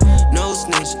 whoa. No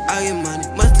snitch, I get money,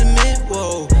 must admit,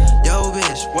 whoa. Yo,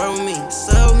 bitch, work with me,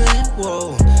 submit,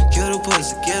 whoa. Kill the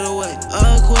pussy, get away,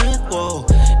 quit, whoa.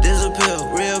 Disappear,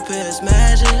 real pill,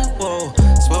 smashing, whoa.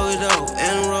 Smoke it dope,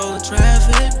 and I'm rolling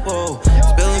traffic, whoa.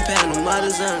 Spilling pan on my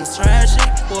designs, tragic,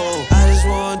 whoa. I just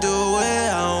wanna do it,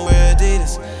 I don't wear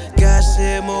Adidas. Got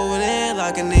shit moving in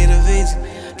like I need a visa.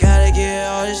 Gotta get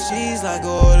all this cheese like I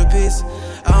order pizza.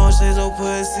 I don't chase no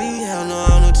pussy, hell no,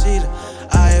 I'm no cheater.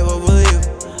 I ain't a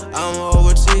believer, I'm an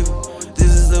overachiever.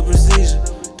 This is the procedure.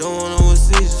 Don't want no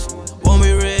seizures. Won't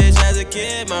be rich as a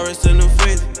kid, my wrist in the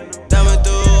freezer. Diamond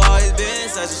through all these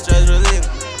bins, such a stress reliever.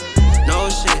 No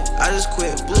shit, I just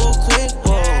quit, blew quick,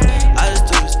 whoa. I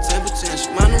just do this 10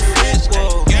 potential, my new fridge,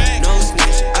 whoa. No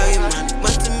snitch, I get money,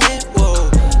 must admit, whoa.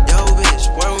 Yo bitch,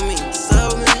 work with me,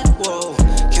 submit, whoa.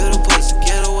 Kill the pussy,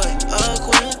 get away,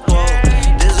 quit, whoa.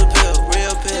 Disappear,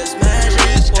 real pill, smash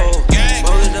it, whoa.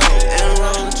 Smoke it dope, and I'm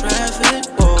rolling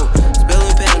traffic, whoa.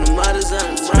 Spilling pen, the mother's on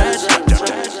the trash,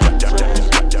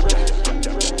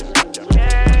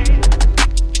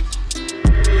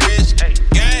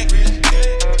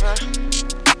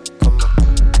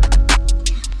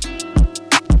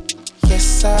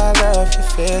 I love your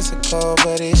physical,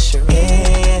 but it's your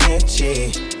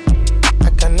energy. I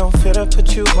got no fear to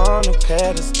put you on a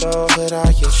pedestal, but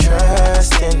are you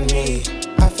trusting me?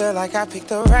 I feel like I picked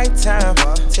the right time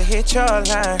to hit your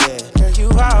line. Girl, you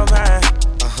are mine.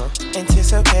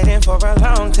 Anticipating for a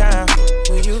long time.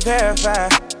 Will you verify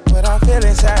what I feel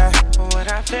inside?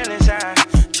 What I feel inside.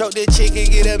 Choke the chicken,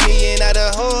 get a million out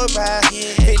of whole ride.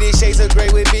 50 shades of gray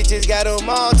with bitches, got them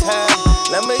all tied.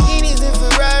 Lamborghinis and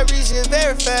Ferraris, just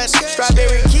verified.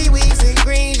 Strawberry kiwis and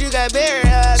greens, you got berry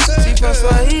eyes. She from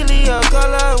Swahili, her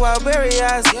color, wild berry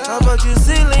eyes. How about you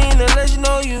Celine to let you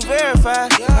know you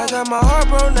verified? I got my heart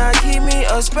broke, now keep me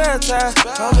a spare tire.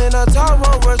 I'm in a tall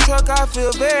rover truck, I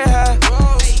feel very high.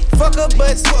 Fuck up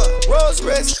butts, Rolls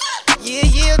Royce. Yeah,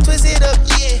 yeah, twist it up,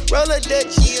 yeah. Roll a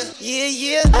Dutch, yeah, yeah,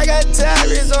 yeah. I got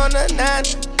tires on the 9.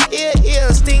 Yeah,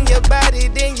 yeah, sting your body,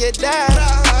 then you die.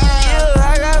 Yeah,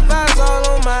 I got vibes all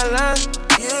on my line.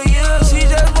 Yeah, yeah, she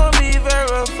just won't be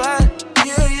verified.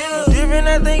 Yeah, yeah, different,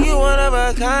 I think you one of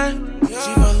a kind.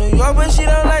 She from New York, but she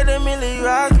don't like the Millie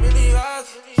Rock.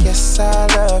 Yes, I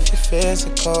love your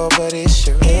physical, but it's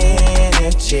your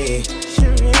energy.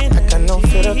 I got no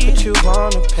fear to put you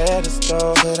on a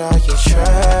pedestal, but are you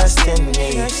trusting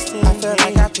me? I feel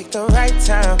like I picked the right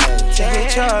time to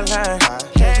hit your line.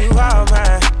 Girl, you are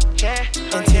mine.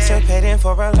 Anticipating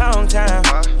for a long time.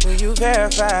 Will you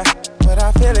verify what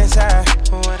I feel inside?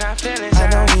 I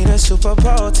know we the Super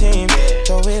Bowl team.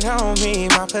 Throw it on me,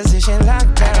 my position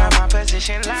locked down.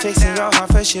 Fixing your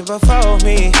heart for shit before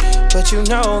me, but you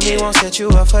know me won't set you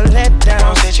up for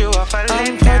letdown.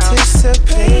 I'm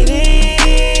participating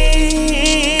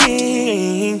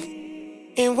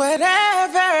in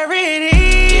whatever it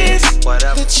is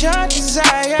that you're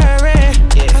desiring.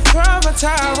 I throw my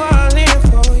towel all in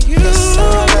for you. Yes, I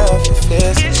love your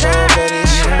physical, but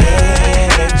it's your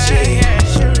energy.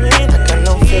 I got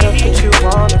no fear to put you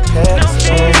on a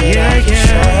pedestal, but are you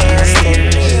trusting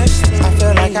me? I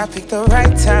feel like I picked the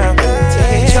right time to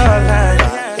hit your line.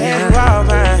 Yeah, you are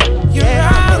mine.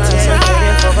 I'm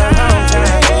anticipating for a long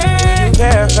time. Will you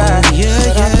verify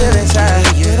what I feel inside?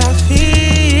 What I feel?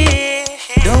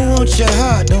 Don't want your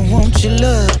heart, don't want your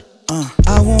love.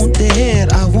 I want the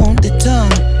head, I want the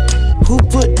tongue. Who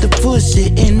put the pussy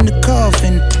in the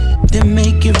coffin, then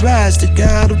make it rise to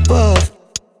God above?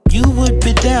 You would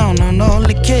be down on all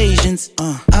occasions.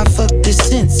 I fuck the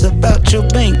sense about your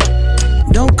bank.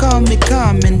 Don't call me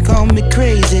common, call me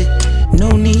crazy.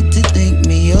 No need to thank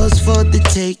me, yours for the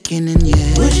taking, and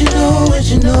yeah. Would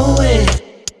you know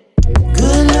it?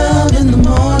 Good love in the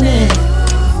morning.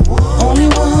 Only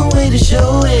one way to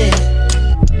show it.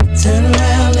 Turn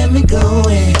around, let me go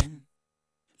in.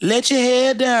 Let your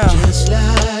hair down, just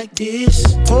like this.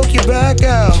 Poke your back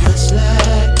out, just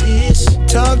like this.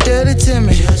 Talk dirty to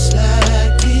me, just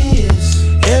like this.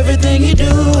 Everything you do,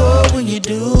 oh, when you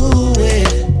do it,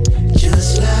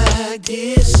 just like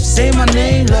this. Say my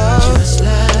name, love, just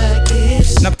like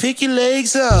this. Now pick your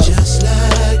legs up, just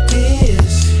like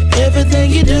this.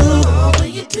 Everything you do, oh,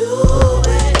 when you do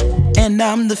it. And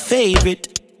I'm the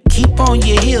favorite. Keep on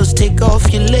your heels, take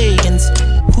off your leggings.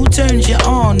 Who turned you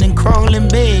on and crawling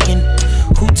begging?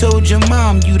 Who told your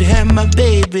mom you'd have my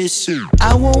babies?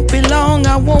 I won't be long,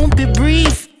 I won't be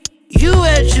brief. You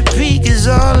at your peak is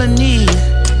all I need.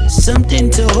 Something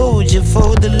to hold you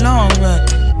for the long run.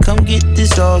 Come get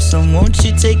this awesome, won't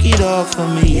you take it off for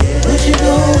me? Yeah. What you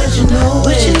know,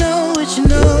 what you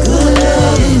know. Good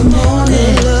love in the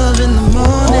morning, good love in the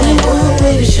morning. Only one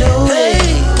way to show it.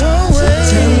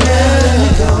 Turn around, let me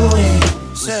go in.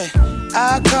 Say,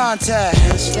 eye contact,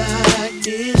 just like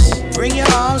this. Bring your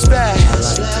arms back,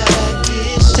 just like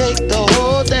this. Take the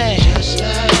whole thing, just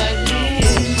like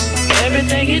this.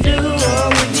 Everything you do,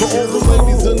 to all the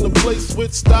ladies in the place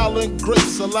with style and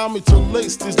grace. Allow me to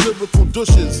lace these lyrical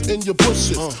douches in your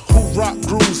bushes. Who rock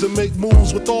grooves and make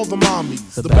moves with all the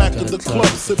mommies. The back of the club,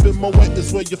 sipping Moet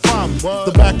is where you find me.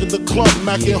 The back of the club,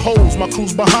 macking holes, my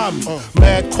crew's behind me.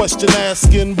 Mad question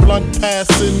asking, blunt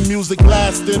passing, music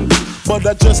lasting. But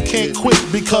I just can't quit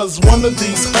because one of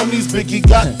these homies Biggie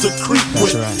got to creep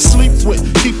with, sleep with,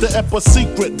 keep the ep a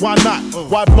secret. Why not?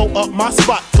 Why blow up my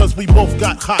spot? Cause we both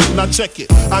got hot. Now check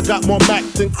it. I got more Mac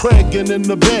than Craig and in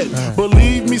the bed.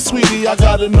 Believe me, sweetie, I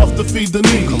got enough to feed the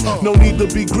needy. No need to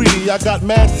be greedy. I got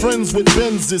mad friends with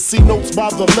Benzes. See notes by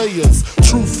the layers.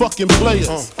 True fucking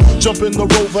players. Jump in the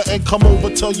Rover and come over.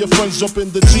 Tell your friends jump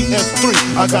in the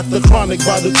GS3. I got the chronic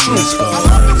by the tree. I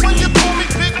love it when you call me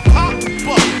Big Papa.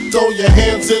 Throw your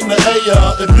hands in the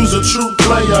air if you's a true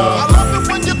player. I love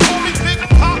it when you call me Big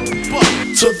Papa.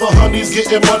 To the honeys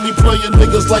getting money, playing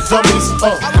niggas like dummies.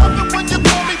 I love it when you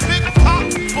call me Big Papa.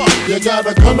 You got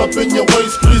a gun up in your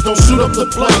waist, please don't shoot up the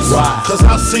place. Cause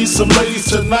I see some ladies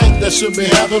tonight that should be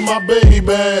having my baby.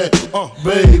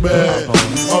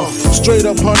 Straight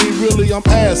up, honey, really, I'm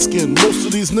asking. Most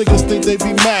of these niggas think they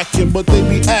be macking, but they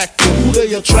be acting. Who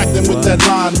they attracting with that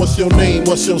line? What's your name?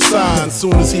 What's your sign?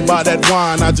 Soon as he buy that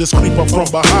wine, I just creep up from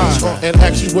behind and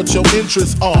ask you what your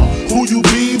interests are. Who you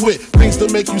be with? Things to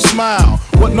make you smile.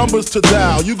 What numbers to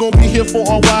dial? You gon' be here for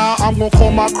a while. I'm gon'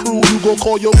 call my crew. You gon'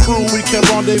 call your crew. We can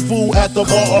rendezvous at the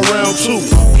bar around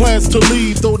 2. Plans to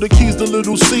leave, throw the keys to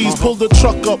little C's. Pull the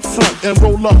truck up front and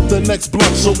roll up the next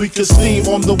blunt so we can steam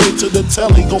on the way to the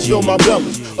telly. Go fill my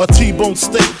belly. A T-bone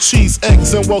steak, cheese,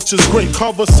 eggs, and Welch's grape.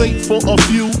 Conversate for a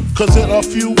few, cause in a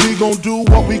few we gon' do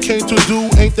what we came to do.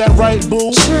 Ain't that right, boo?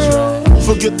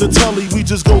 Forget the telly, we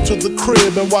just go to the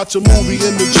crib and watch a movie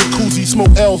in the jacuzzi.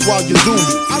 Smoke L's while you do me.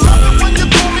 I love it when you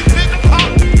call me Big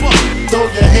Papa. Throw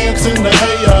your hands in the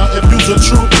air if you's a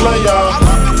true player. I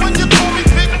love it when you call me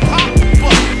Big Papa.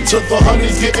 To the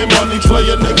honeys getting money,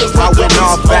 playing niggas like dummies.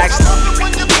 I love it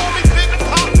when you call me Big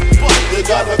Papa. You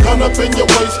got a gun up in your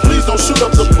waist, please don't shoot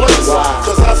up the place.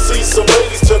 Cause I see some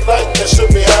ladies tonight that should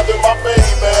be having my baby.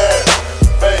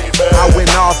 I went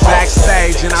off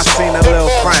backstage and I seen a little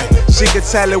friend. She could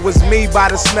tell it was me by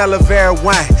the smell of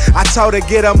everyone. I told her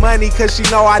get her money cause she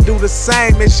know I do the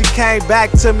same. And she came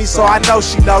back to me so I know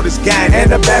she know this game.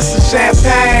 And the best of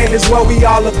champagne is what we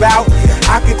all about.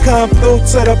 I could come through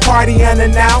to the party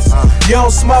unannounced. You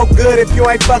don't smoke good if you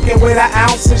ain't fucking with an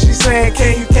ounce. And she saying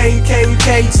can you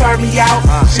turn me out?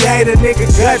 She hate a nigga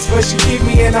guts but she keep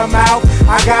me in her mouth.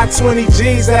 I got 20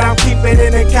 G's that I'm keeping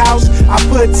in the couch. I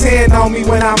put 10 on me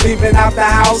when I'm leaving out the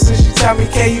house. And she tell me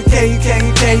can you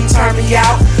turn me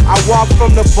out? I walk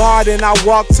from the bar then I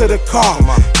walk to the car.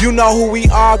 You know who we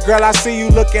are, girl, I see you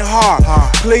looking hard.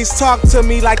 Please talk to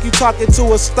me like you talking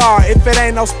to a star. If it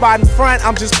ain't no spot in front,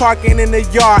 I'm just parking in the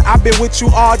yard. I've been with you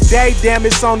all day, damn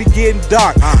it's only getting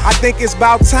dark. I think it's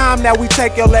about time that we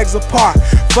take your legs apart.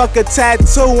 Fuck a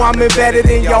tattoo, I'm embedded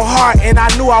in your heart. And I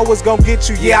knew I was gonna get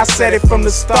you, yeah I said it from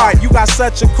the start. You got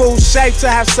such a cool shape to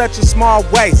have such a small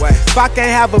waist. If I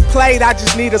can't have a plate, I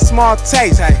just need a small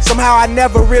taste. Somehow I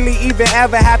never really even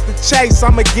ever have to chase.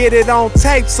 I'ma get it on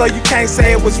tape so you can't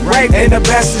say it was rape. And the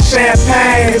best of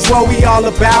champagne is what we all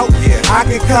about. I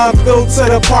can come through to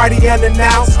the party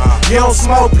unannounced. You don't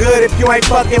smoke good if you ain't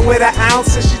fucking with an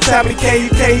ounce. And she tell me can you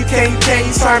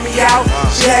turn me out?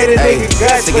 She hate a nigga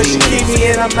guts but she keep me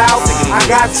in her mouth. I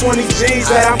got 20 G's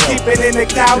that I'm keeping in the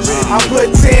couch. I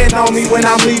put 10 on me when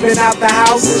I'm leaving out the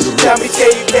house. And she tell me can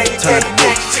you turn me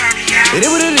out? It is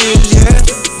what it is, yeah.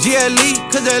 GLE,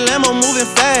 cause that Lambo moving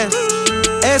fast.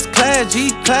 S-Class,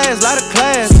 G-Class, lot of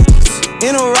class.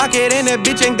 In a rocket and that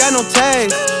bitch ain't got no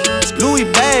tags. Louis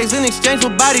bags in exchange for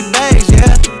body bags,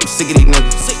 yeah. I'm sick of these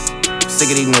niggas,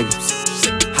 sick of these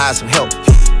niggas. Hire some help,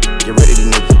 get rid of these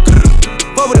niggas.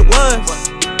 Fuck what it was,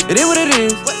 it is what it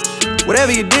is. Whatever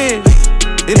you did,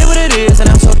 it is what it is. And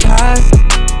I'm so tired.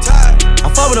 I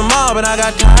fuck with them all, but I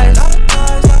got ties.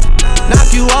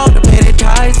 Knock you off to pay their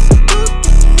ties.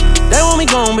 They want me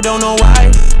gone, but don't know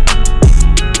why.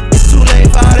 It's too late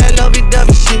for all that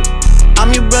lovey-dovey shit.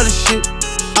 I'm your brother shit,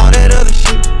 all that other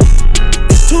shit.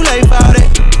 It's too late for all that.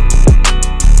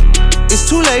 It's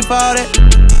too late for all that.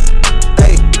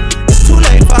 Hey, it's too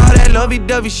late for all that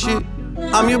lovey-dovey shit.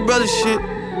 I'm your brother shit,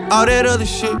 all that other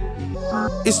shit.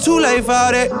 It's too late for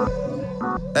all that.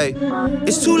 Hey,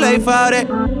 it's too late for all that.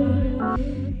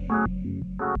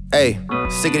 Hey,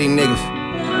 sick of these niggas.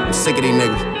 I'm sick of these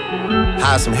niggas.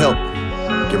 Hire some help.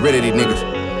 Get rid of these niggas.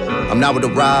 I'm not with the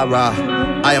rah-rah.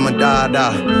 I am a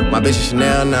da-da. My bitch is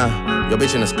Chanel now. Your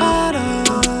bitch in the Spada.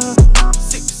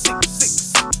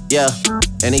 Yeah,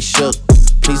 and they shook.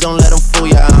 Please don't let them fool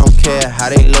ya. I don't care how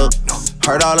they look.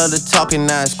 Heard all of the talking,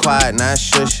 now it's quiet, now it's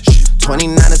shush.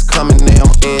 29ers coming, they on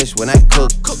edge when I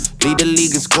cook. Lead the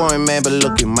league in scoring, man, but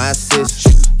look at my assists.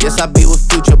 Yes, I be with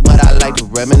Future, but I like to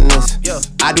reminisce.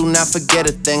 I do not forget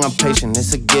a thing, I'm patient,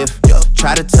 it's a gift.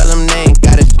 Try to tell them they ain't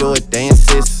gotta do it, they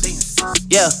insist.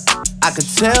 Yeah, I could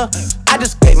tell. I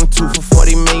just gave him 2 for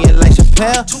 40 million like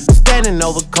Chappelle. Standing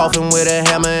over coffin with a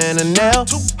hammer and a nail.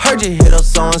 Heard you hit up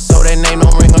so-and-so, that name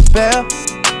don't ring a bell.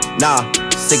 Nah,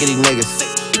 sick of these niggas.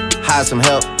 Hire some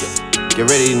help, get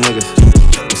rid of these niggas.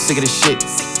 I'm sick of this shit,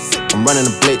 I'm running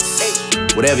a blitz.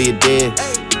 Whatever you did,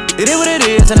 it is what it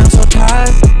is, and I'm so tired.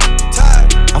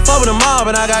 I fuck with them all,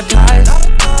 but I got ties.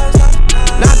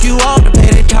 Knock you off to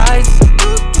pay their ties.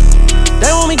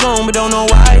 They want me gone, but don't know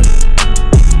why.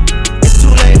 It's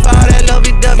too late for all that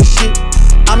lovey-dovey shit.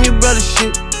 I'm your brother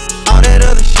shit, all that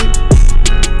other shit.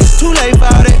 It's too late for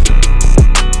all that.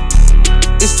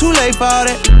 It's too late for all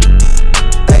that.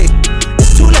 Hey,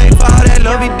 it's too late for all that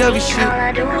lovey-dovey shit.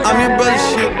 I'm your brother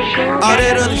shit, all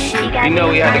that other shit. You know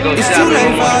we had to go. It's too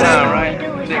late for all that, right?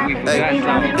 Hey,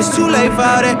 it's too late for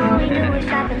all that.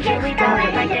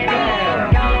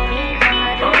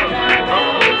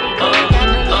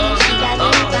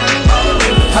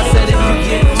 I said if you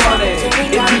get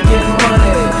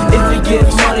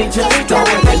money, just throw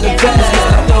it in the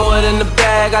bag. Throw it in the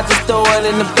bag, I just throw it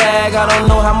in the bag. I don't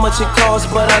know how much it costs,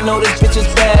 but I know this bitch is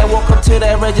bad. Walk up to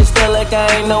that register like I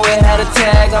ain't know it had a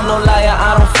tag. I'm no liar,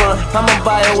 I don't front, I'ma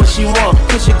buy her what she want.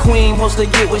 Cause your queen supposed to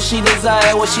get what she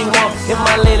desire, what she want. If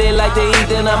my lady like to eat,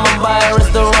 then I'ma buy her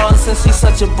restaurant. Since she's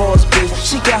such a boss bitch,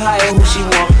 she can hire who she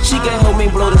want. She can help me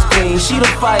blow this clean, she the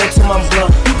fire to my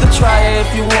blunt. You can try it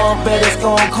if you want, bet it's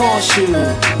gon' cost you.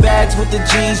 Bags with the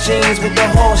G's, jeans with the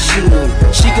horseshoe.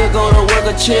 She could go to work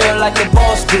or chill like the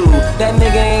boss do. That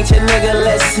nigga ain't your nigga,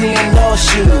 let's see endorse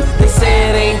you. They say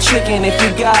it ain't trickin' if you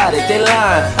got it, they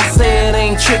lying. I say it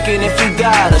ain't trickin' if you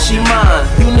got her, she mine.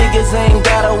 You niggas ain't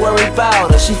gotta worry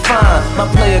about her, she fine. My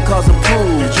player calls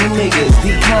approved, you niggas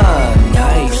decline.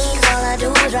 Nice. All I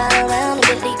do is ride around and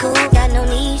get me cool. Got no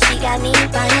need, she got me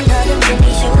buying her them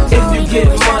Jimmy shoes. If you get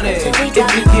money, if you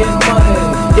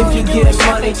get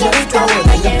money, just throw it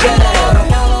in the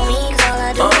bag.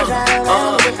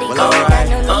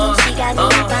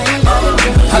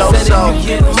 I said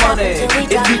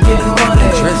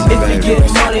if you get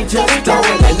money, just throw it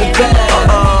in the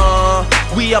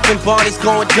bag. We up in Barney's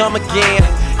going dumb again.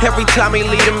 Every time he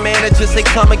leave the manager say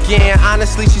come again.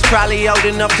 Honestly, she's probably old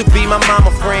enough to be my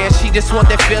mama friend. She just want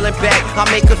that feeling back, I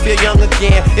make her feel young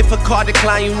again. If a car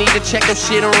decline, you need to check them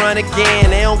shit and run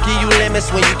again. They don't give you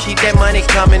limits when you keep that money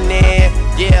coming in.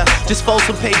 Yeah, just fold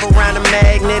some paper around the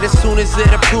magnet. As soon as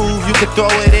it approve, you can throw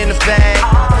it in the bag.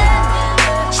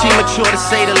 She mature to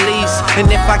say the least. And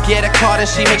if I get a car, then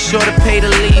she make sure to pay the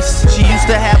lease. She used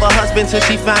to have a husband till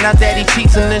she found out that he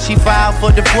cheats. And then she filed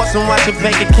for divorce and watch her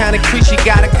bank account increase. She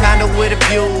got a condo with a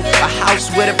view, a house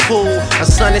with a pool. Her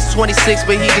son is 26,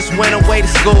 but he just went away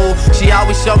to school. She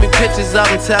always show me pictures of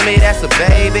him, tell me that's a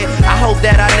baby. I hope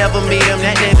that I never meet him,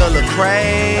 that nigga look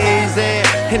crazy.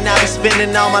 And I be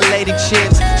spending all my lady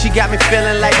chips. She got me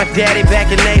feeling like my daddy back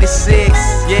in 86.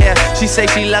 Yeah, she say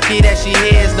she lucky that she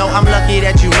is. No, I'm lucky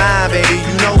that you mine, baby,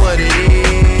 you know what it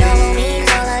is. No need,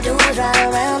 all I do is ride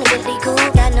around and get me cool.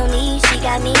 Got no need, she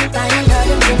got me buying her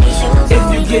them Jimmy shoes. If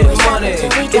you get money,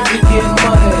 just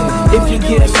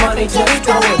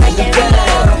throw it in the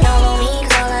bag. No need,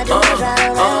 all I do is ride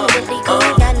around and get me cool.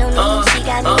 Got no need, she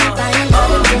got me buying her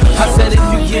them Jimmy shoes. I said if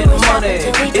you get money,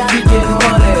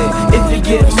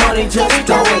 just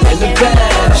throw it in the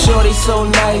bag. Shorty so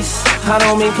nice, I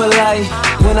don't mean polite.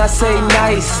 When I say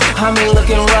nice, I mean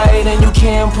looking right. And you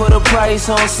can't put a price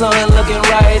on something looking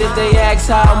right. If they ask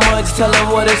how much, tell them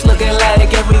what it's looking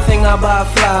like. Everything I buy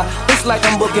fly, it's like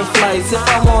I'm booking flights. If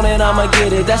I want it, I'ma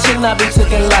get it, that should not be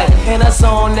taken light. And that's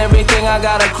on everything, I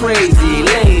got a crazy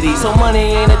lady, so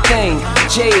money ain't a thing.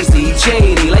 Jay-Z,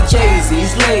 JD, like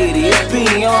Jay-Z's lady, it's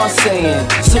Beyonce.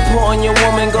 Supporting your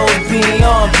woman goes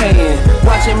beyond paying.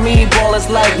 Watching me ball is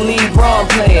like LeBron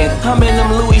playing. I'm in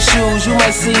them Louis shoes, you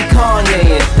might see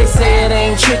Kanye in. They say it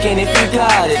ain't trickin' if you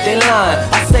got it, they lying.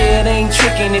 I say it ain't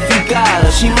trickin' if you got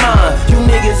her, she mine. You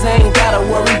niggas ain't gotta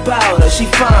worry about her, she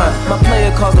fine. My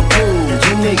player calls approved,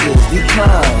 you niggas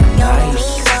decline.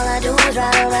 Nice. All I do is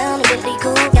ride around and get me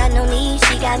cool. Got no need,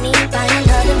 she got me buying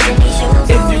her them Jimmy shoes.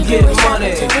 If you get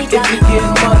money, just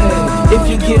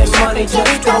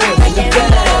throw it in the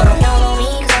bag. No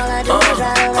need, all I do is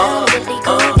ride around and get me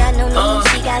cool. Got no need,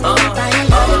 she got me buying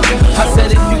her them Jimmy shoes. I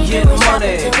said if you get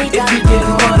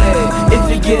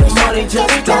money,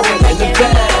 just throw it in the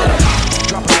bag.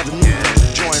 Drop another new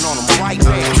joint on them right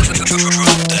there.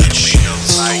 Drop that shit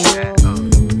like that.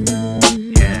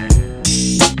 Yeah.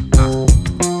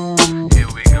 Here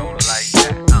we go, like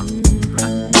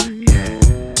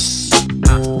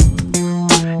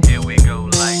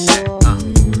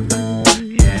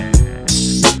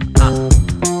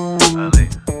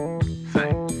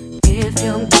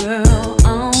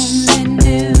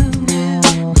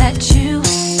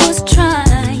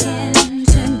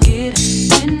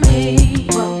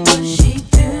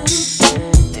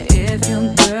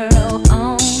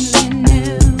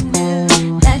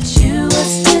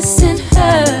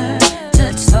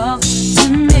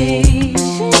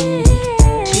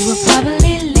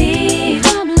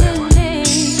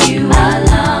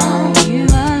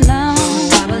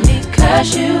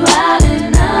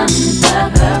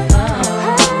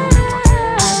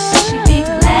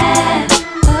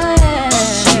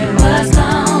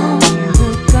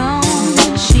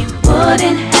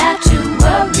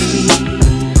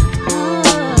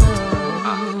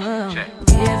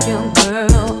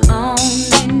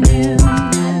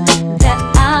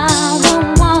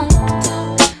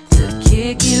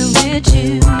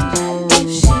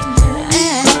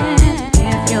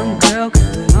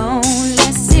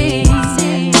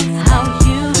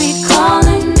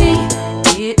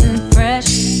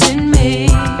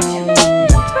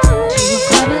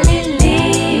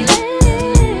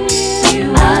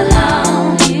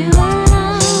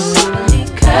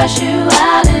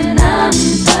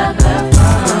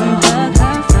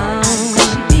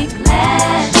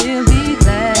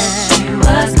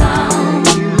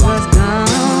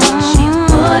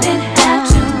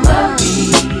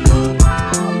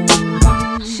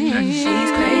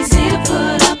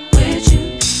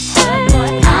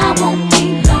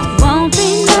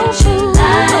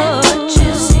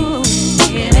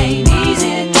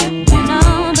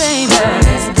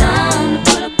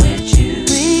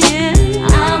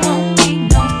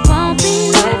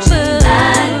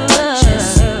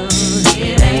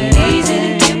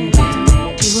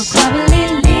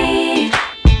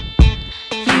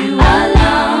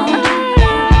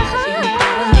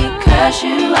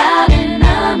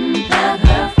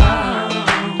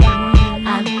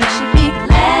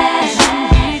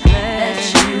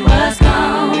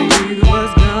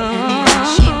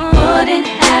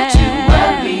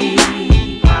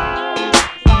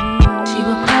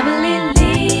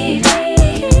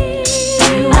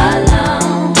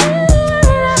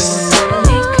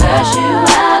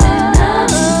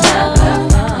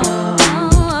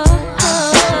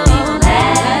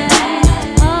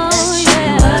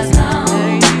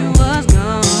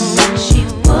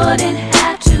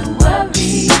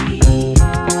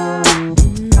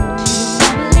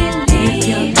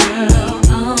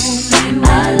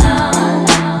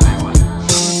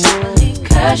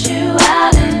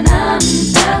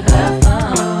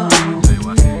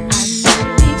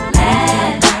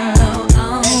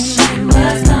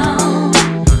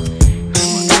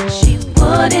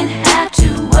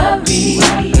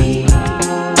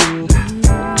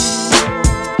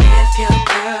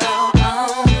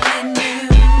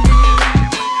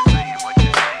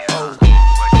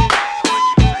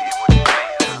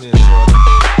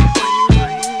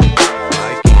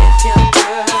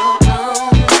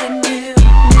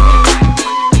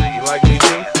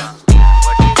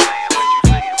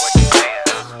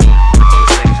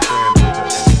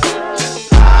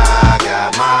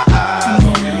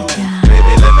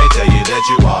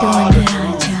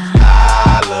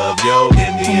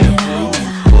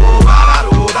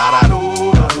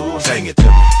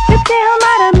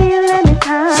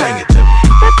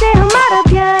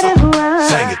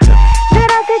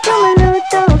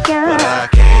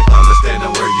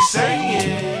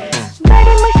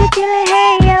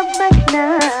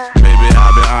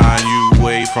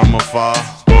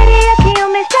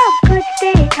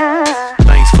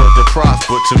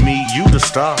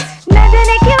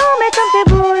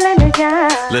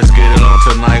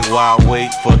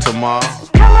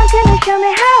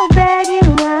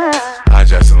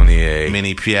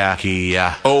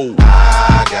Kia. Oh,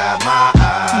 I got my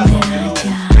eyes on you.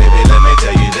 Baby, let me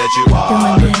tell you that you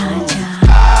are the truth.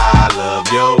 I love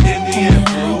your Indian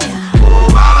food.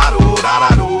 Oh,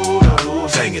 da-da-do,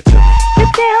 sing it to me.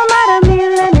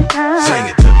 Sing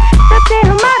it to me.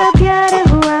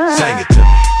 Sing it to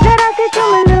me.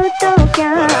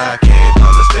 But I can't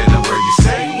understand the word you're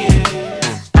saying.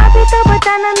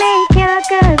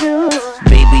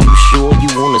 Baby, you sure you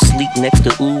wanna sleep next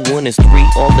to ooh 1 is 3?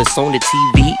 All that's on the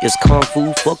TV is kung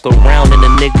fu. Fuck around and a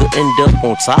nigga end up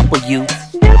on top of you.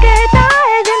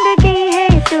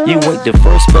 You ain't the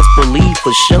first, best believe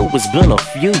for sure it's been a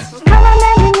few.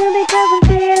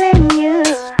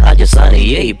 I just signed a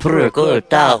yay, perk,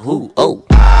 tahu, oh.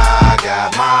 I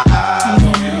got my eyes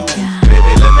on you.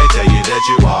 Baby, let me tell you that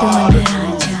you are the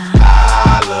truth.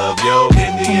 I love your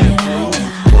Indian food.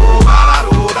 Oh,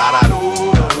 da-da-do,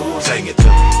 sing it to me.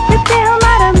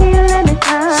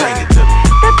 Sing it to me.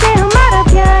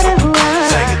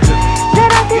 Sing it to me.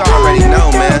 You already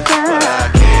know, man. But I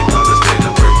can't understand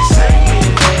the word you're saying.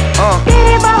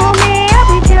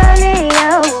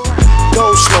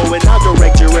 Go slow and I'll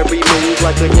direct your every move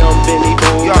like a young Benny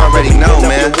Boone. You already know,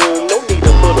 man. No need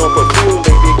to put on perfume,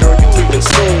 baby girl, you even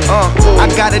soon. I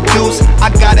got a deuce, I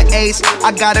got an ace,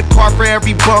 I got a car for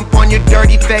every bump on your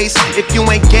dirty face. If you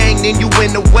ain't gang, then you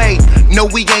in the way. No,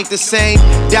 we ain't the same.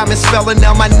 Diamonds spelling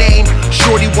out my name.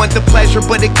 Shorty want the pleasure,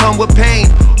 but it come with pain.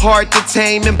 Hard to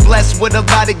tame and blessed with a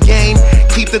lot of game.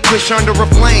 Keep the kush under a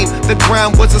flame. The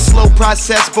grind was a slow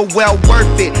process, but well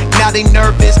worth it. Now they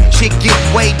nervous, shit get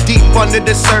way deep under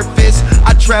the surface.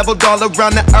 I traveled all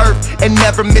around the earth and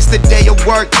never missed a day of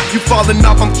work. You falling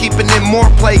off, I'm keeping it more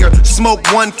player. Smoke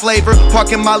one flavor,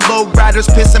 parking my low riders,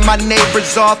 pissing my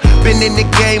neighbors off. Been in the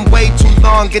game way too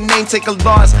long and ain't take a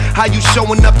loss. How you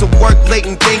showing up to work late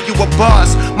and think you a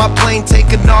boss? My plane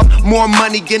taking off, more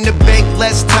money in the bank,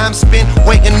 less time spent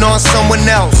waiting on someone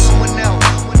else.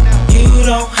 Yeah, You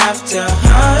don't have to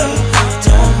hide,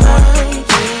 don't mind,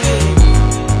 baby.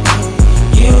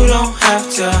 You don't have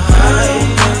to hide,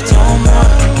 don't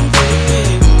mind,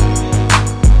 baby.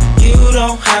 You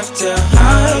don't have to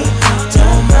hide,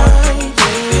 don't mind,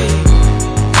 baby.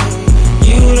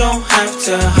 You don't have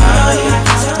to hide,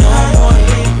 don't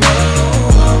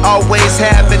mind. Always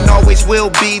have and always will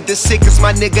be the sickest,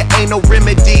 my nigga, ain't no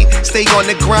remedy. Stay on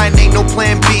the grind, ain't no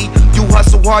plan B. You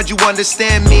hustle hard, you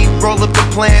understand me. Roll up the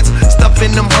plans,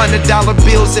 stuffing them $100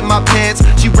 bills in my pants.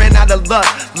 She ran out of luck,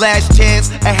 last chance,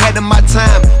 ahead of my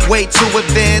time, way too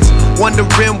advanced.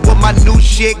 Wondering what my new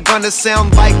shit gonna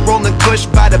sound like. Rolling kush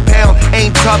by the pound,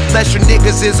 ain't tough less your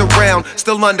niggas is around.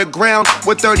 Still underground,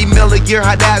 with 30 mil a year,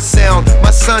 how that sound?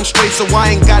 My son straight, so I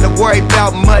ain't gotta worry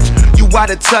about much. You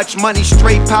out of touch, money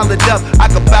straight, pile it up. I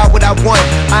can buy what I want,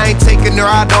 I ain't taking her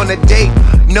out on a date.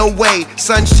 No way,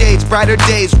 sunshades, brighter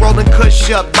days, rolling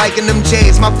kush up, liking them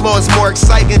J's. My flow is more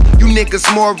exciting, you niggas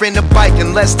more into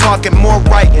biking. Less talking, more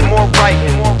writing, more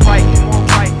writing, more writing, more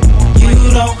writing.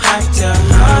 You don't have to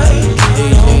hide,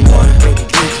 no more.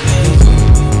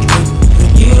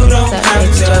 You don't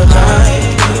have to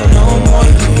hide, no more.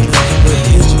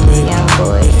 Young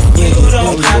boy. You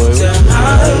don't have to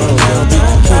hide, no more.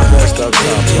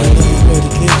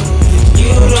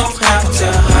 You don't have to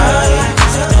hide,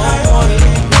 no more.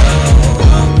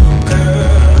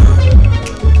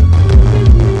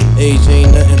 Age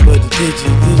ain't nothing but the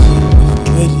digit.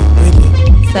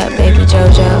 What's up, baby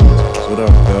JoJo? What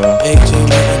up, girl? Age ain't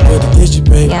nothing but the digit,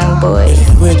 baby. Young boy.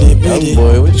 With it. Young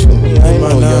boy, what you mean? I ain't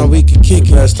know young. We can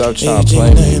kick it. Stop trying to play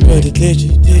me. But the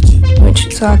digit. What you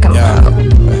talking about?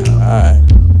 Alright.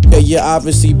 Okay, you're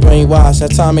obviously brainwashed.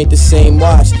 That time ain't the same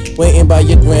watch. Waiting by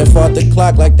your grandfather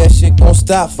clock like that shit gon'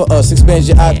 stop for us. Expand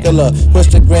your ocular, push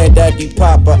the granddaddy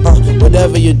papa.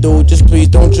 Whatever you do, just please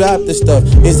don't drop this stuff.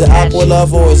 Is it aqua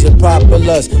love or is it proper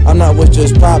lust? I'm not what's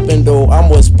just poppin' though, I'm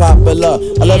what's popular.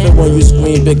 I love it when you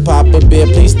scream, Big Papa Bear,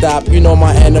 please stop. You know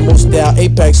my animal style,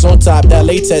 apex on top. That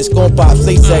latex gon' pop,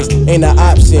 latex ain't an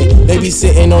option. They be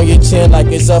sitting on your chin like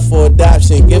it's up for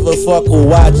adoption. Give a fuck who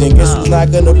watching, guess who's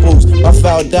not gonna boost my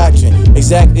foul doctrine.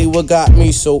 Exactly what got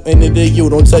me so into the you.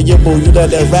 Don't tell your boo, you let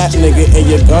that rap nigga in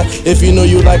your gun. If you know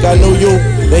you like I know you,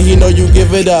 then he know you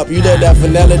give it up. You let that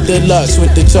vanilla deluxe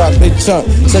with the chocolate chunk.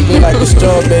 Suck me like a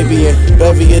straw, baby, and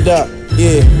bevy it up,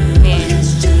 yeah.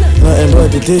 Nothing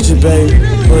but the digit, baby.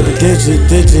 But the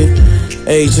digit.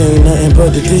 Age ain't nothing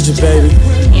but the digit, baby.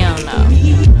 You don't know.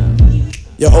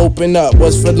 You open up,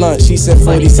 what's for lunch? She said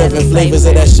 47 flavors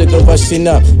of that sugar rushing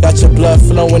up. Got your blood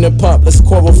flowing and pump, let's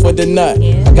quarrel for the nut.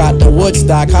 I got the wood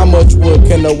stock, how much wood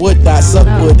can a wood dot suck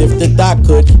wood? If the doc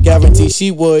could, guarantee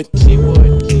she would.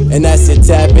 And that's a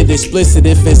tad bit explicit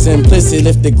if it's implicit.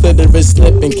 If the clitoris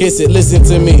slip and kiss it, listen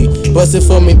to me. Bust it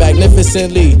for me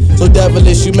magnificently. So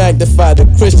devilish, you magnify the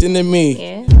Christian in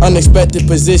me. Unexpected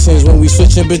positions when we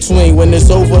switching between. When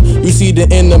it's over, you see the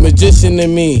inner magician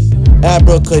in me.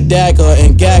 Abracadabra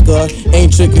and Gaga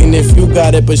ain't tricking if you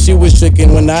got it, but she was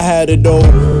tricking when I had it though.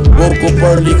 Woke up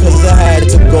early cause I had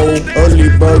to go. Early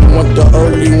bird want the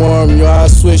early worm, yo. I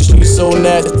swear she's so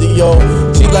nasty, yo.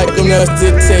 She like them nasty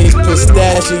taste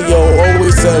pistachio.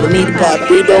 Always tell me,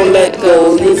 Poppy, don't let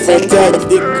go. You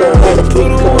fantastic, go.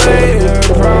 Put away her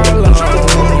problem.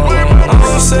 I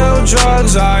don't sell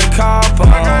drugs, I cop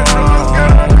on.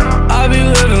 I be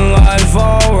living life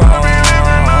all wrong.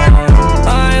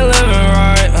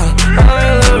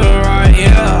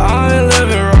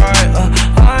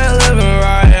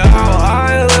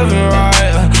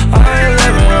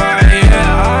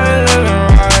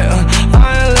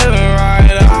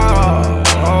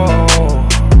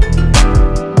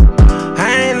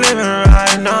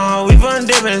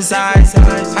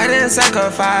 I didn't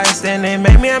sacrifice, then they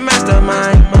made me a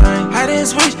mastermind. I didn't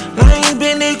switch lanes,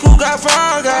 been they cool, got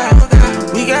frog eye.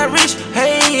 We got rich,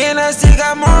 hey, and I still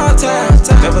got more time.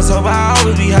 Never sober, I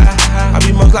always be high. I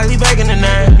be most likely back in the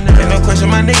night. Ain't no question,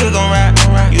 my nigga gon' ride.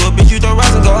 You a bitch, you throw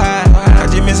rocks and go high. I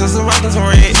just miss some rock and some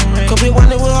red. Could be one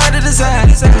that was hard to decide.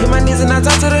 Hit my knees and I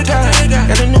talk to the guy.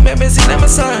 Got a new Memphis, see that my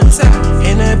son.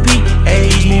 In the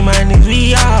PH, me, my niggas,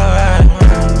 we alright.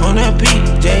 On the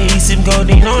PJ, sip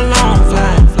codeine on long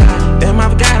fly. Damn,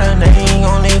 I've got a name,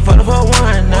 only for the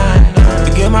 419.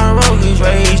 Forget my roguish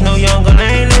rage, no younger,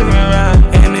 they ain't living right.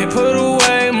 And they put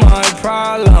away my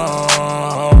problem.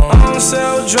 I don't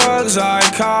sell drugs, I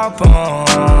cop on.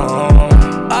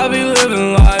 I be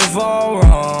living life all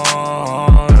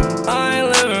wrong. I ain't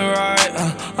living right,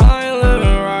 I ain't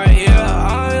living right, yeah.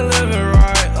 I ain't living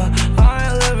right, I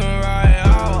ain't living right, oh,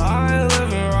 I ain't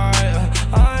living right,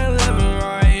 I ain't living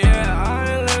right, yeah. I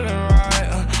ain't living right,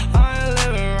 I ain't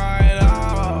living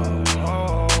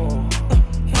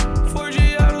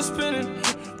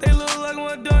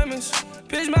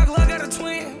Bitch, my Glock got a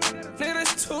twin. Nigga,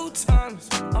 that's 2 times.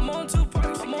 I'm on 2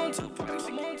 points.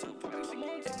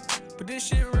 But this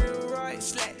shit real right,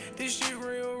 slack. This shit